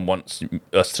 oh, someone wants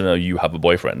us to know you have a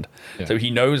boyfriend. Yeah. So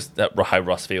he knows that how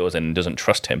Ross feels and doesn't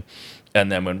trust him.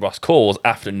 And then when Ross calls,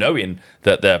 after knowing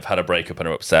that they've had a breakup and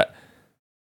are upset,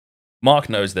 Mark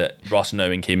knows that Ross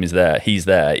knowing he's there,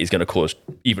 is going to cause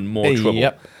even more trouble.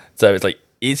 Yep. So it's like,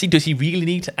 does he really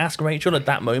need to ask Rachel at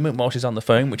that moment while she's on the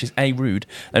phone, which is A, rude,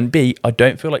 and B, I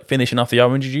don't feel like finishing off the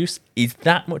orange juice is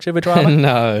that much of a drama.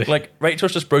 No. Like,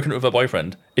 Rachel's just broken up with her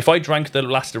boyfriend. If I drank the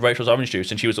last of Rachel's orange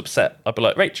juice and she was upset, I'd be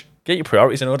like, Rach, get your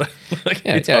priorities in order. Like,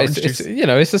 it's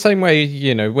it's the same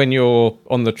way, when you're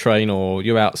on the train or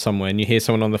you're out somewhere and you hear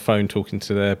someone on the phone talking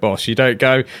to their boss, you don't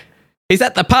go, he's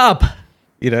at the pub.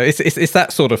 It's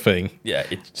that sort of thing. Yeah,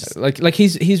 it's just... like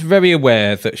he's very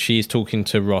aware that she's talking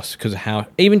to Ross because of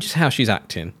how she's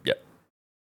acting. Yeah.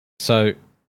 So,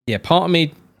 yeah, part of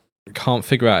me can't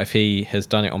figure out if he has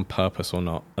done it on purpose or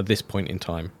not at this point in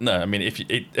time. No, I mean,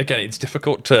 it's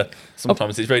difficult to...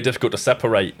 Sometimes it's very difficult to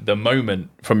separate the moment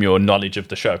from your knowledge of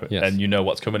the show, and you know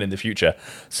what's coming in the future.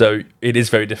 So it is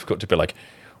very difficult to be like,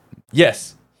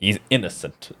 yes, he's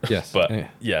innocent. Yes. But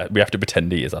yeah, we have to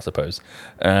pretend he is, I suppose.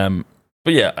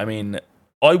 But yeah, I mean,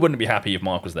 I wouldn't be happy if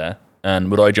Mark was there.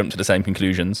 And would I jump to the same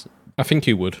conclusions? I think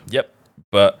you would. Yep.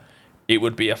 But it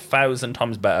would be 1,000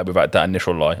 times better without that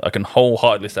initial lie. I can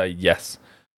wholeheartedly say, yes,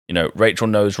 Rachel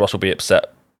knows Ross will be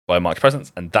upset by Mark's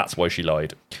presence, and that's why she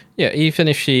lied. Yeah, even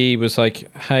if she was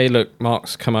like, hey, look,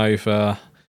 Mark's come over.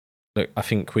 Look, I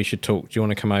think we should talk. Do you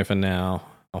want to come over now?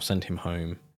 I'll send him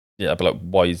home. Yeah, but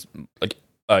why is...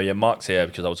 oh, yeah, Mark's here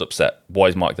because I was upset. Why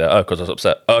is Mark there? Oh, because I was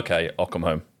upset. Okay, I'll come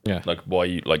home. Yeah. Why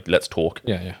you let's talk.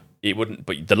 Yeah. It wouldn't,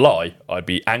 but the lie, I'd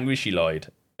be angry she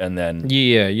lied, and then...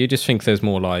 Yeah, you just think there's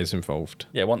more lies involved.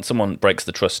 Yeah, once someone breaks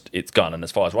the trust, it's gone, and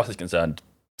as far as Ross is concerned,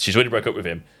 she's already broke up with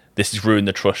him. This has ruined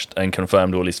the trust and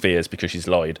confirmed all his fears because she's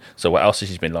lied. So what else has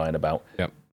she been lying about?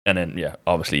 Yep. And then, yeah,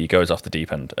 obviously he goes off the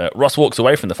deep end. Ross walks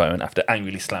away from the phone after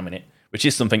angrily slamming it, which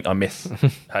is something I miss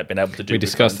had been able to do. We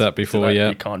discussed that before, yeah.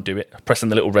 You can't do it. Pressing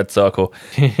the little red circle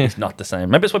is not the same.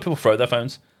 Maybe it's why people throw their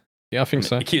phones. Yeah, I think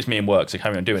so. It keeps me in work, so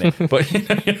carry on doing it. But you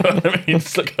know what I mean?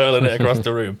 It's like hurling it across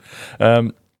the room.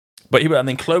 And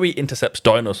then Chloe intercepts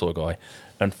Dinosaur Guy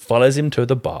and follows him to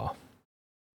the bar.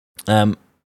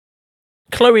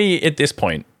 Chloe, at this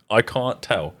point, I can't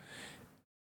tell.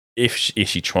 Is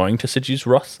she trying to seduce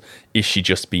Ross? Is she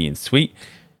just being sweet?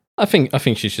 I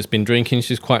think she's just been drinking.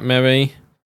 She's quite merry.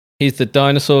 He's the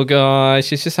dinosaur guy.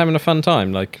 She's just having a fun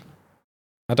time. Like,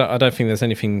 I don't think there's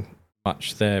anything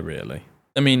much there really.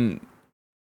 I mean,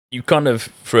 you kind of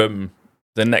from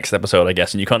the next episode, I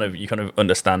guess, and you kind of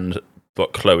understand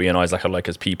what Chloe and Isaac are like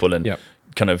as people, and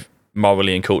kind of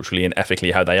morally and culturally and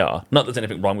ethically how they are. Not that there's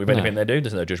anything wrong with anything they do.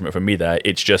 There's no judgment from me there.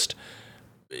 It's just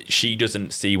she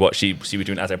doesn't see what she was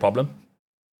doing as a problem.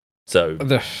 So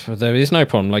there is no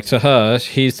problem. Like, to her,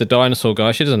 he's the dinosaur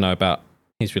guy. She doesn't know about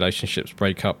his relationships,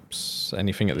 breakups,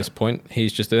 anything at this point.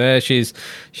 He's just there. She's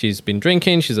been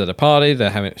drinking. She's at a party.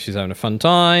 She's having a fun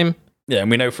time. Yeah,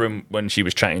 and we know from when she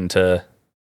was chatting to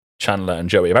Chandler and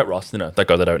Joey about Ross, that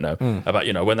guy they don't know,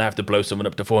 about, when they have to blow someone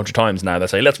up to 400 times now, they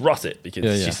say, let's Ross it,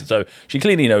 because she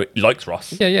clearly, likes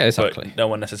Ross. Yeah, exactly. But no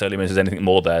one necessarily means there's anything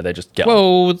more there. They just get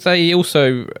on. They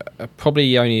also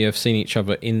probably only have seen each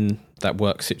other in that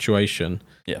work situation.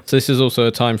 Yeah. So this is also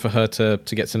a time for her to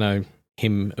get to know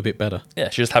him a bit better. Yeah,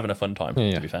 she's just having a fun time,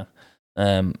 to be fair.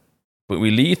 But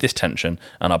we leave this tension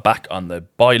and are back on the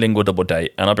bilingual double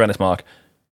date, and I'll be honest, Mark,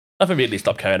 I've immediately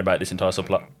stopped caring about this entire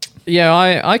subplot. Yeah,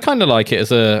 I kind of like it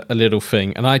as a little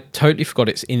thing, and I totally forgot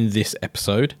it's in this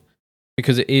episode,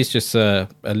 because it is just a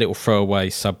little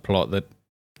throwaway subplot that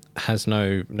has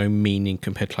no meaning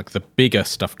compared to like the bigger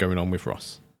stuff going on with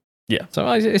Ross. Yeah. So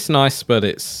it's nice, but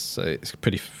it's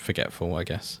pretty forgetful, I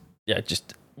guess. Yeah, it's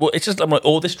just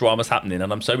all this drama's happening,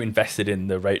 and I'm so invested in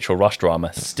the Rachel Ross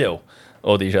drama still,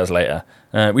 all these years later.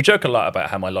 We joke a lot about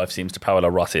how my life seems to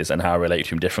parallel Ross's and how I relate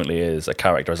to him differently as a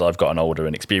character as I've gotten older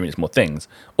and experienced more things.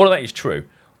 All of that is true,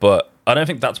 but I don't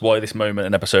think that's why this moment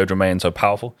and episode remain so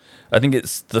powerful. I think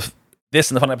it's this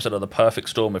and the final episode are the perfect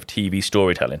storm of TV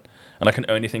storytelling, and I can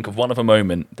only think of one other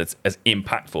moment that's as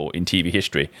impactful in TV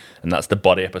history, and that's the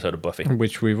body episode of Buffy,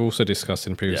 which we've also discussed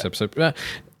in previous episodes.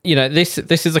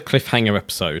 This is a cliffhanger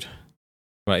episode,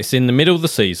 right? It's in the middle of the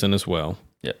season as well.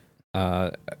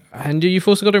 And you've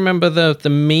also got to remember the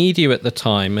media at the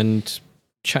time and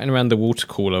chatting around the water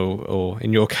cooler, or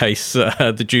in your case,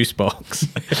 the juice box.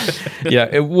 Yeah,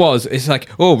 it's like,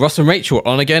 oh, Ross and Rachel are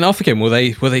on again, off again. Will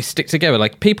they stick together?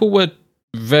 Like, people were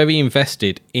very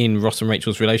invested in Ross and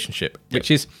Rachel's relationship, which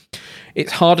is,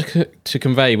 it's harder to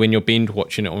convey when you're binge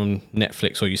watching it on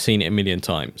Netflix or you've seen it a million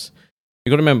times.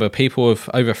 You've got to remember, people have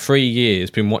over 3 years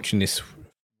been watching this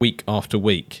week after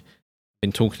week,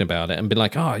 been talking about it and been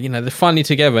like, oh, they're finally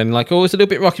together, and like, oh, it's a little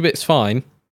bit rocky, but it's fine.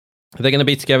 They're going to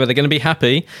be together. They're going to be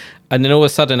happy. And then all of a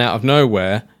sudden, out of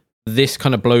nowhere, this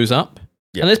kind of blows up.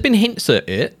 And there's been hints at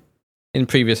it in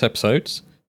previous episodes,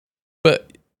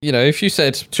 but if you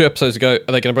said 2 episodes ago,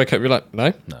 are they going to break up? You're like,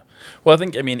 no. Well,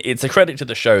 I mean, it's a credit to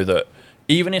the show that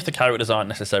even if the characters aren't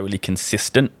necessarily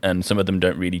consistent and some of them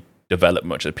don't really develop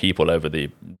much as people over the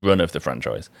run of the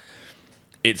franchise,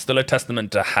 it's still a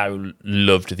testament to how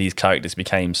loved these characters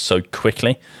became so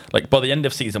quickly. Like, by the end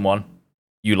of season 1,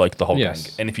 you liked the whole gang.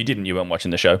 And if you didn't, you weren't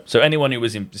watching the show. So anyone who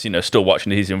was, still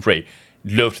watching season 3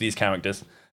 loved these characters,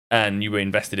 and you were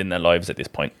invested in their lives at this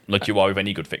point, like you are with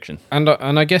any good fiction. And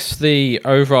I guess the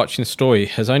overarching story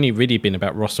has only really been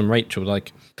about Ross and Rachel.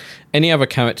 Like, any other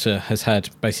character has had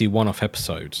basically one-off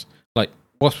episodes. Like,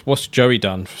 what's Joey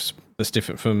done that's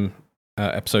different from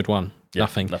episode 1?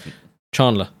 Nothing.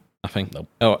 Chandler? Nothing. Nope.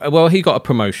 Oh, well, he got a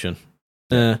promotion.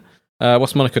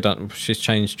 What's Monica done? She's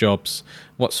changed jobs.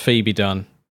 What's Phoebe done?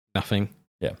 Nothing.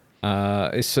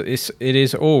 It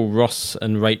is all Ross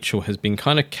and Rachel has been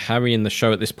kind of carrying the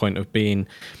show at this point of being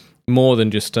more than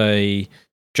just a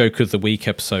joke of the week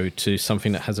episode to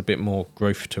something that has a bit more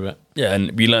growth to it. Yeah,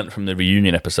 and we learned from the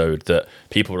reunion episode that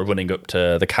people were running up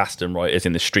to the cast and writers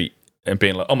in the street and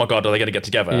being like, "Oh my god, are they going to get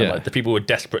together?" Yeah. Like, the people were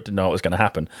desperate to know what was going to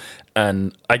happen.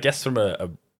 And I guess from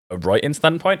a writing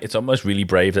standpoint, it's almost really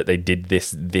brave that they did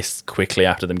this quickly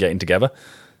after them getting together.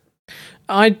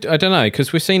 I don't know,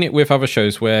 because we've seen it with other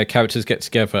shows where characters get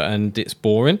together and it's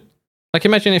boring. Like,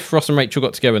 imagine if Ross and Rachel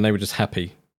got together and they were just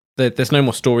happy. There's no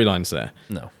more storylines there.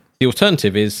 No. The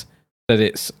alternative is that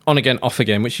it's on again, off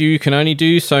again, which you can only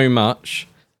do so much.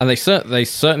 And they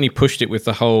certainly pushed it with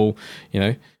the whole,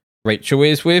 Rachel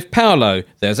is with Paolo.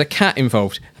 There's a cat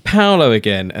involved. Paolo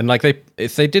again. And like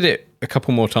if they did it a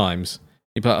couple more times,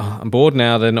 you'd be like, oh, I'm bored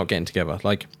now. They're not getting together.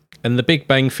 Like, and The Big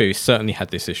Bang Theory certainly had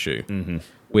this issue. Mm-hmm.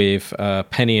 With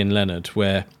Penny and Leonard,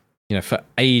 where, for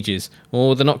ages,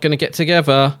 they're not going to get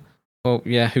together. Well,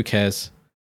 yeah, who cares?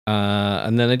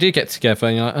 And then they did get together,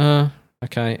 and you're like,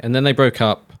 okay. And then they broke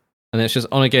up, and it's just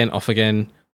on again, off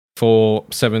again for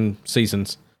 7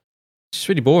 seasons. It's just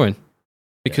really boring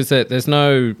because there's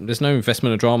no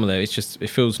investment or drama there. It's just, it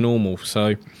feels normal.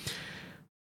 So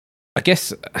I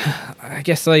guess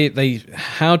they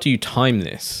how do you time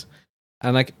this?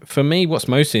 And for me, what's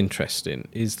most interesting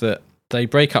is that they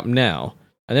break up now,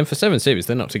 and then for 7 series,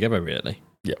 they're not together, really.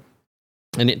 Yeah.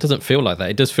 And it doesn't feel like that.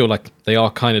 It does feel like they are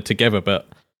kind of together, but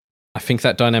I think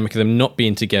that dynamic of them not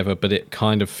being together, but it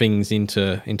kind of things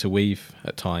interweave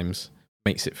at times,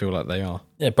 makes it feel like they are.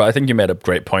 Yeah, but I think you made a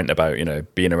great point about,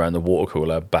 being around the water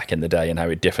cooler back in the day and how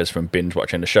it differs from binge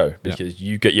watching the show, because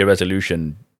you get your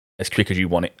resolution as quick as you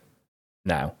want it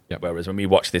now. Yep. Whereas when we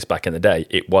watched this back in the day,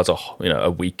 it was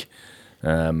a week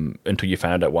until you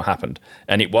found out what happened,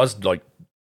 and it was like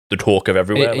the talk of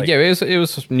everywhere. It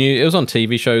was new. It was on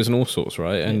TV shows and all sorts,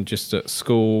 right? And just at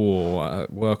school or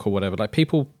at work or whatever. Like,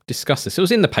 people discuss this. It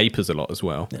was in the papers a lot as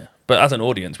well. Yeah. But as an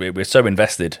audience, we're so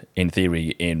invested in theory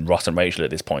in Ross and Rachel at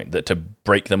this point that to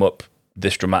break them up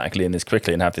this dramatically and this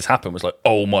quickly and have this happen was like,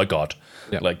 oh my god,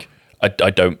 like I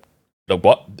don't.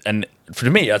 What? And for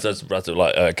me, as I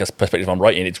guess perspective on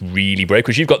writing, it's really brave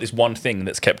because you've got this one thing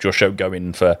that's kept your show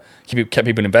going kept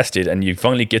people invested, and you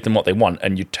finally give them what they want,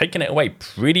 and you're taking it away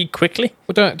pretty quickly.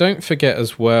 Well, don't forget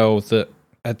as well that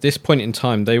at this point in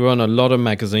time, they were on a lot of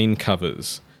magazine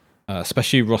covers,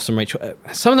 especially Ross and Rachel.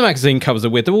 Some of the magazine covers are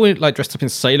weird. They're all like dressed up in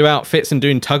sailor outfits and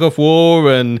doing tug of war,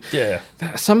 and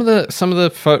some of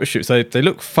the photo shoots they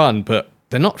look fun, but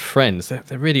they're not friends.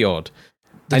 They're really odd.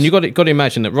 And you got to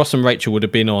imagine that Ross and Rachel would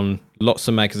have been on lots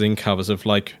of magazine covers of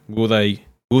like, will they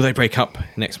break up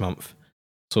next month,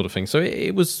 sort of thing. So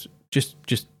it was just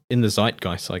in the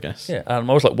zeitgeist, I guess. Yeah,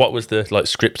 and I was like, what was the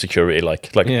script security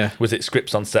like? Was it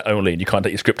scripts on set only, and you can't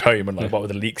take your script home? And what were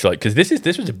the leaks like? Because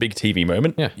this was a big TV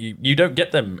moment. Yeah, you don't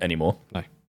get them anymore. No.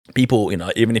 People,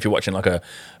 even if you're watching like a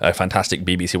fantastic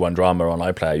BBC One drama on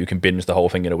iPlayer, you can binge the whole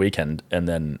thing in a weekend, and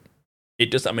then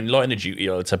it does. I mean, Line of Duty,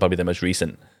 I would say probably the most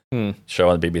recent show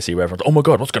on the BBC where everyone's, oh my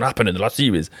god, what's going to happen in the last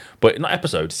series? But not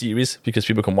episode, series, because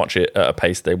people can watch it at a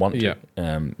pace they want to.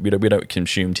 Yeah. We don't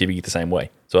consume TV the same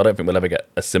way, so I don't think we'll ever get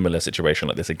a similar situation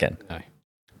like this again. No.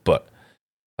 But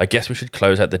I guess we should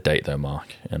close out the date though,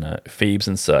 Mark. And Phoebes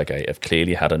and Sergei have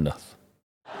clearly had enough.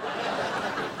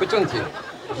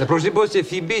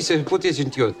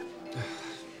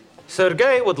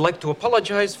 Sergei would like to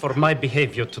apologize for my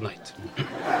behavior tonight.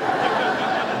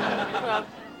 Well,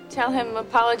 tell him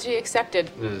apology accepted.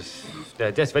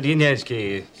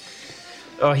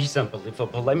 Oh, he's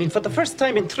unbelievable. I mean, for the first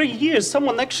time in 3 years,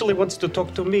 someone actually wants to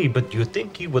talk to me, but you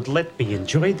think he would let me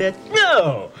enjoy that?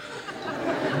 No!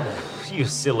 You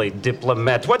silly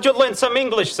diplomat. Why'd you learn some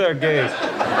English, Sergei?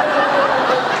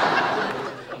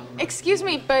 Excuse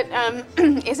me, but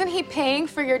isn't he paying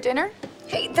for your dinner?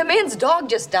 Hey, the man's dog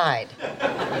just died.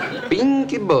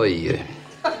 Pinky boy.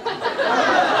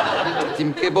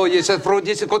 Tim che voglio se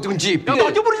frodie se con un jeep. No,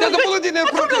 io pure non voglio dire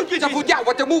frodie. Già fudiamo,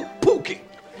 guardiamo puki.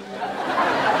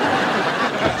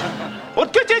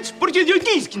 Отец,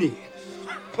 противодействие.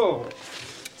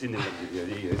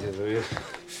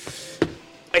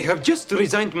 I have just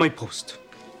resigned my post.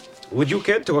 Would you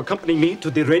care to accompany me to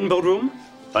the Rainbow Room?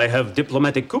 I have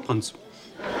diplomatic coupons.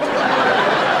 It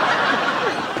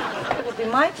will be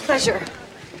my pleasure.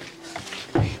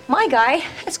 My guy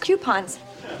has coupons.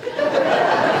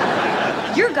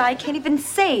 Your guy can't even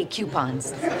say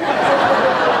coupons.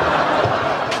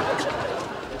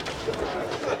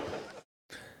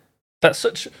 That's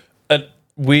such a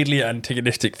weirdly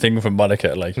antagonistic thing from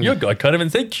Monica. Like, your guy can't even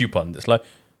say coupon. It's like,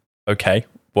 okay,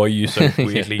 why are you so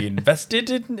weirdly invested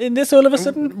in this all of a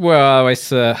sudden? Well, it's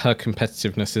her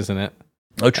competitiveness, isn't it?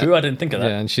 Oh, true. I didn't think of that.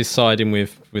 Yeah, and she's siding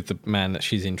with the man that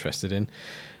she's interested in.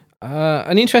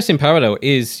 An interesting parallel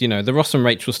is, the Ross and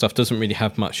Rachel stuff doesn't really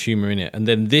have much humour in it. And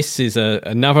then this is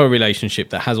another relationship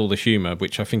that has all the humour,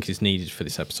 which I think is needed for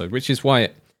this episode, which is why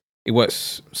it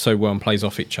works so well and plays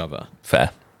off each other. Fair.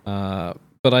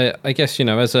 But I guess,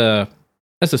 as a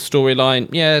storyline,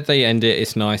 yeah, they end it.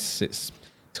 It's nice. It's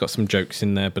got some jokes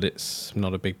in there, but it's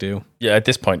not a big deal. Yeah, at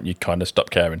this point, you kind of stop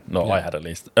caring. No, yeah. I had at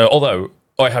least. Although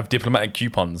I have diplomatic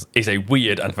coupons is a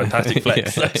weird and fantastic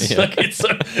flex. Like, it's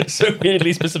so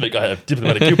weirdly specific. I have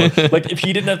diplomatic coupons. Like, if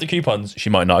she didn't have the coupons,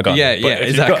 she might not have gone. Yeah,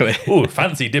 exactly. Oh,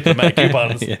 fancy diplomatic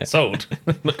coupons sold.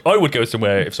 Look, I would go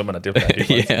somewhere if someone had diplomatic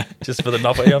coupons, just for the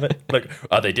novelty of it. Like,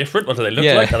 are they different? What do they look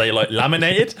like? Are they like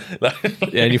laminated?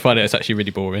 Yeah, and you find it's actually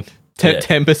really boring.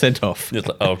 10% off. It's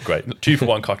like, oh, great!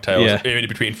 2-for-1 cocktails in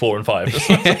between 4 and 5.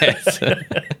 Yes.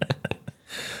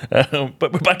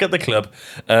 But we're back at the club,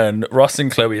 and Ross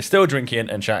and Chloe are still drinking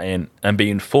and chatting and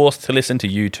being forced to listen to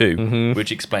U2,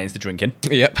 which explains the drinking.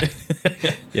 Yep.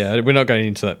 Yeah, we're not going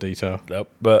into that detail. Nope.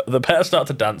 But the pair start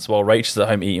to dance while Rachel's at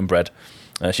home eating bread.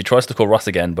 She tries to call Ross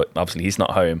again, but obviously he's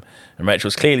not home, and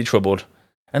Rachel's clearly troubled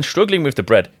and struggling with the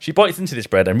bread. She bites into this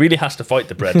bread and really has to fight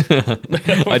the bread.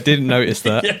 I didn't notice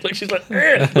that. Yeah, like she's like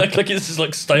it's just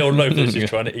like stale loaf that she's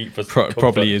trying to eat for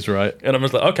probably is right. And I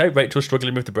was like, okay, Rachel's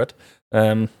struggling with the bread.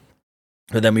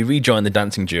 But then we rejoin the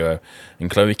dancing duo,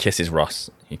 and Chloe kisses Ross.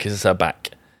 He kisses her back,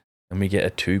 and we get a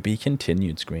to be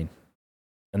continued screen.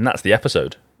 And that's the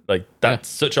episode. Like, that's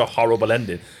such a horrible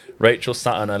ending. Rachel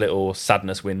sat on her little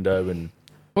sadness window, and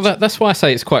well, that's why I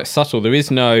say it's quite subtle. There is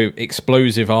no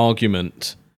explosive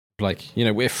argument. Like,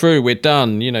 we're through, we're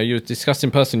done. You're a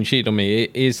disgusting person, you cheated on me.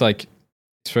 It is like,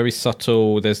 it's very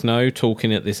subtle. There's no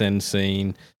talking at this end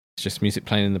scene. It's just music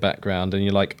playing in the background, and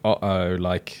you're like, uh-oh,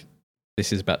 like,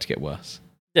 this is about to get worse.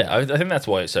 Yeah, I think that's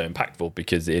why it's so impactful,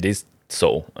 because it is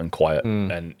subtle and quiet,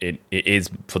 and it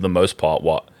is, for the most part,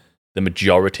 what the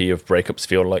majority of breakups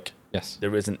feel like. Yes.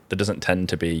 There doesn't tend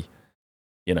to be,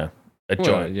 a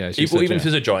giant... Yeah, even if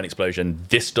there's a giant explosion,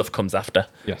 this stuff comes after.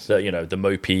 Yes. The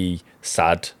mopey,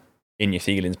 sad, in your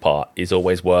feelings part is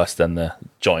always worse than the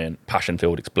giant,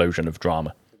 passion-filled explosion of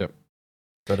drama. Yep.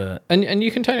 But and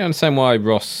you can totally understand why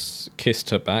Ross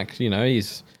kissed her back.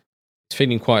 He's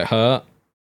feeling quite hurt.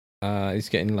 He's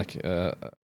getting like a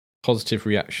positive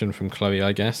reaction from Chloe,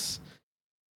 I guess.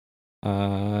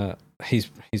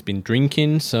 He's been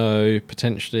drinking, so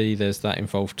potentially there's that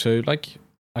involved too. Like,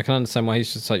 I can understand why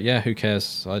he's just like, yeah, who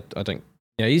cares? I don't.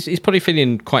 Yeah, he's probably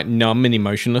feeling quite numb and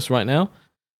emotionless right now.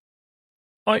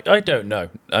 I don't know.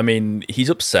 I mean, he's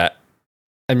upset.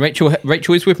 And Rachel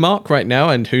is with Mark right now,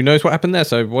 and who knows what happened there,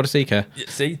 so what does he care?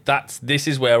 See, this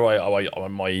is where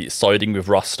my siding with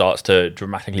Ross starts to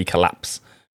dramatically collapse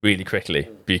really quickly,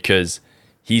 because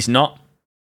he's not...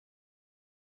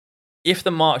 If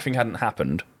the Mark thing hadn't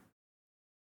happened,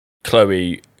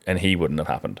 Chloe and he wouldn't have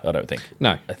happened, I don't think.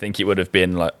 No. I think it would have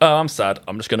been like, oh, I'm sad,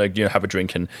 I'm just going to have a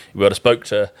drink, and we would have spoke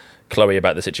to Chloe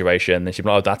about the situation, and she'd be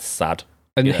like, oh, that's sad.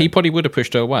 And he probably would have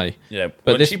pushed her away. Yeah,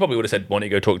 but she probably would have said, why don't you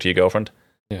go talk to your girlfriend?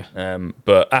 Yeah.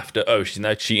 But after, she's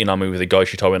now cheating on me with a guy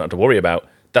she told me not to worry about,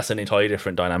 that's an entirely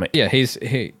different dynamic. Yeah, he's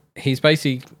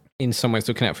basically in some ways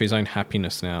looking out for his own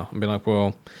happiness now, and be like,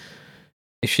 well,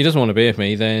 if she doesn't want to be with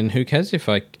me, then who cares if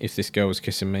this girl was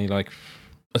kissing me? Like,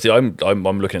 see, I'm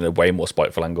looking at a way more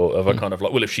spiteful angle of a kind of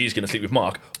like, well, if she's going to sleep with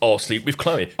Mark, I'll sleep with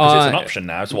Chloe, because it's an option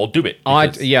now, so I'll do it. I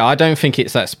don't think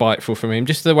it's that spiteful from him.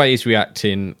 Just the way he's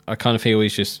reacting, I kind of feel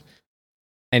he's just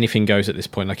anything goes at this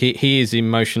point. Like, he is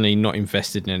emotionally not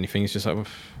invested in anything. It's just like,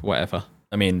 whatever.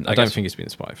 I mean, I don't think it's been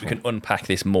spiteful. We can unpack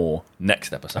this more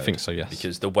next episode. I think so, yes.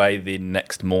 Because the way the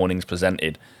next morning's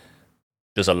presented,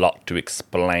 there's a lot to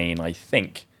explain, I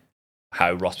think,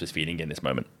 how Ross was feeling in this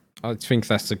moment. I think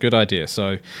that's a good idea.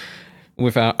 So,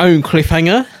 with our own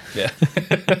cliffhanger, yeah,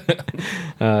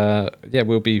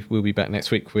 we'll be back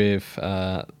next week with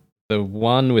the The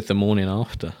one with the morning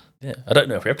after. Yeah, I don't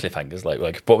know if we have cliffhangers.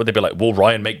 Like, what would they be like? Will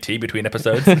Ryan make tea between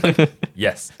episodes?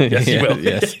 Yes, you will.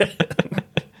 Yes.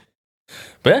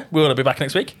 But yeah, we'll be back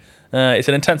next week. It's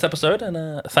an intense episode,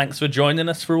 and thanks for joining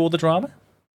us for all the drama.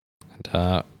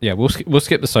 And, we'll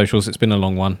skip the socials. It's been a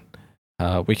long one.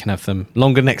 We can have them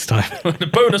longer next time. The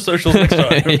bonus socials next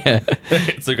time. Yeah.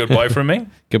 It's a goodbye from me.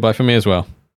 Goodbye from me as well.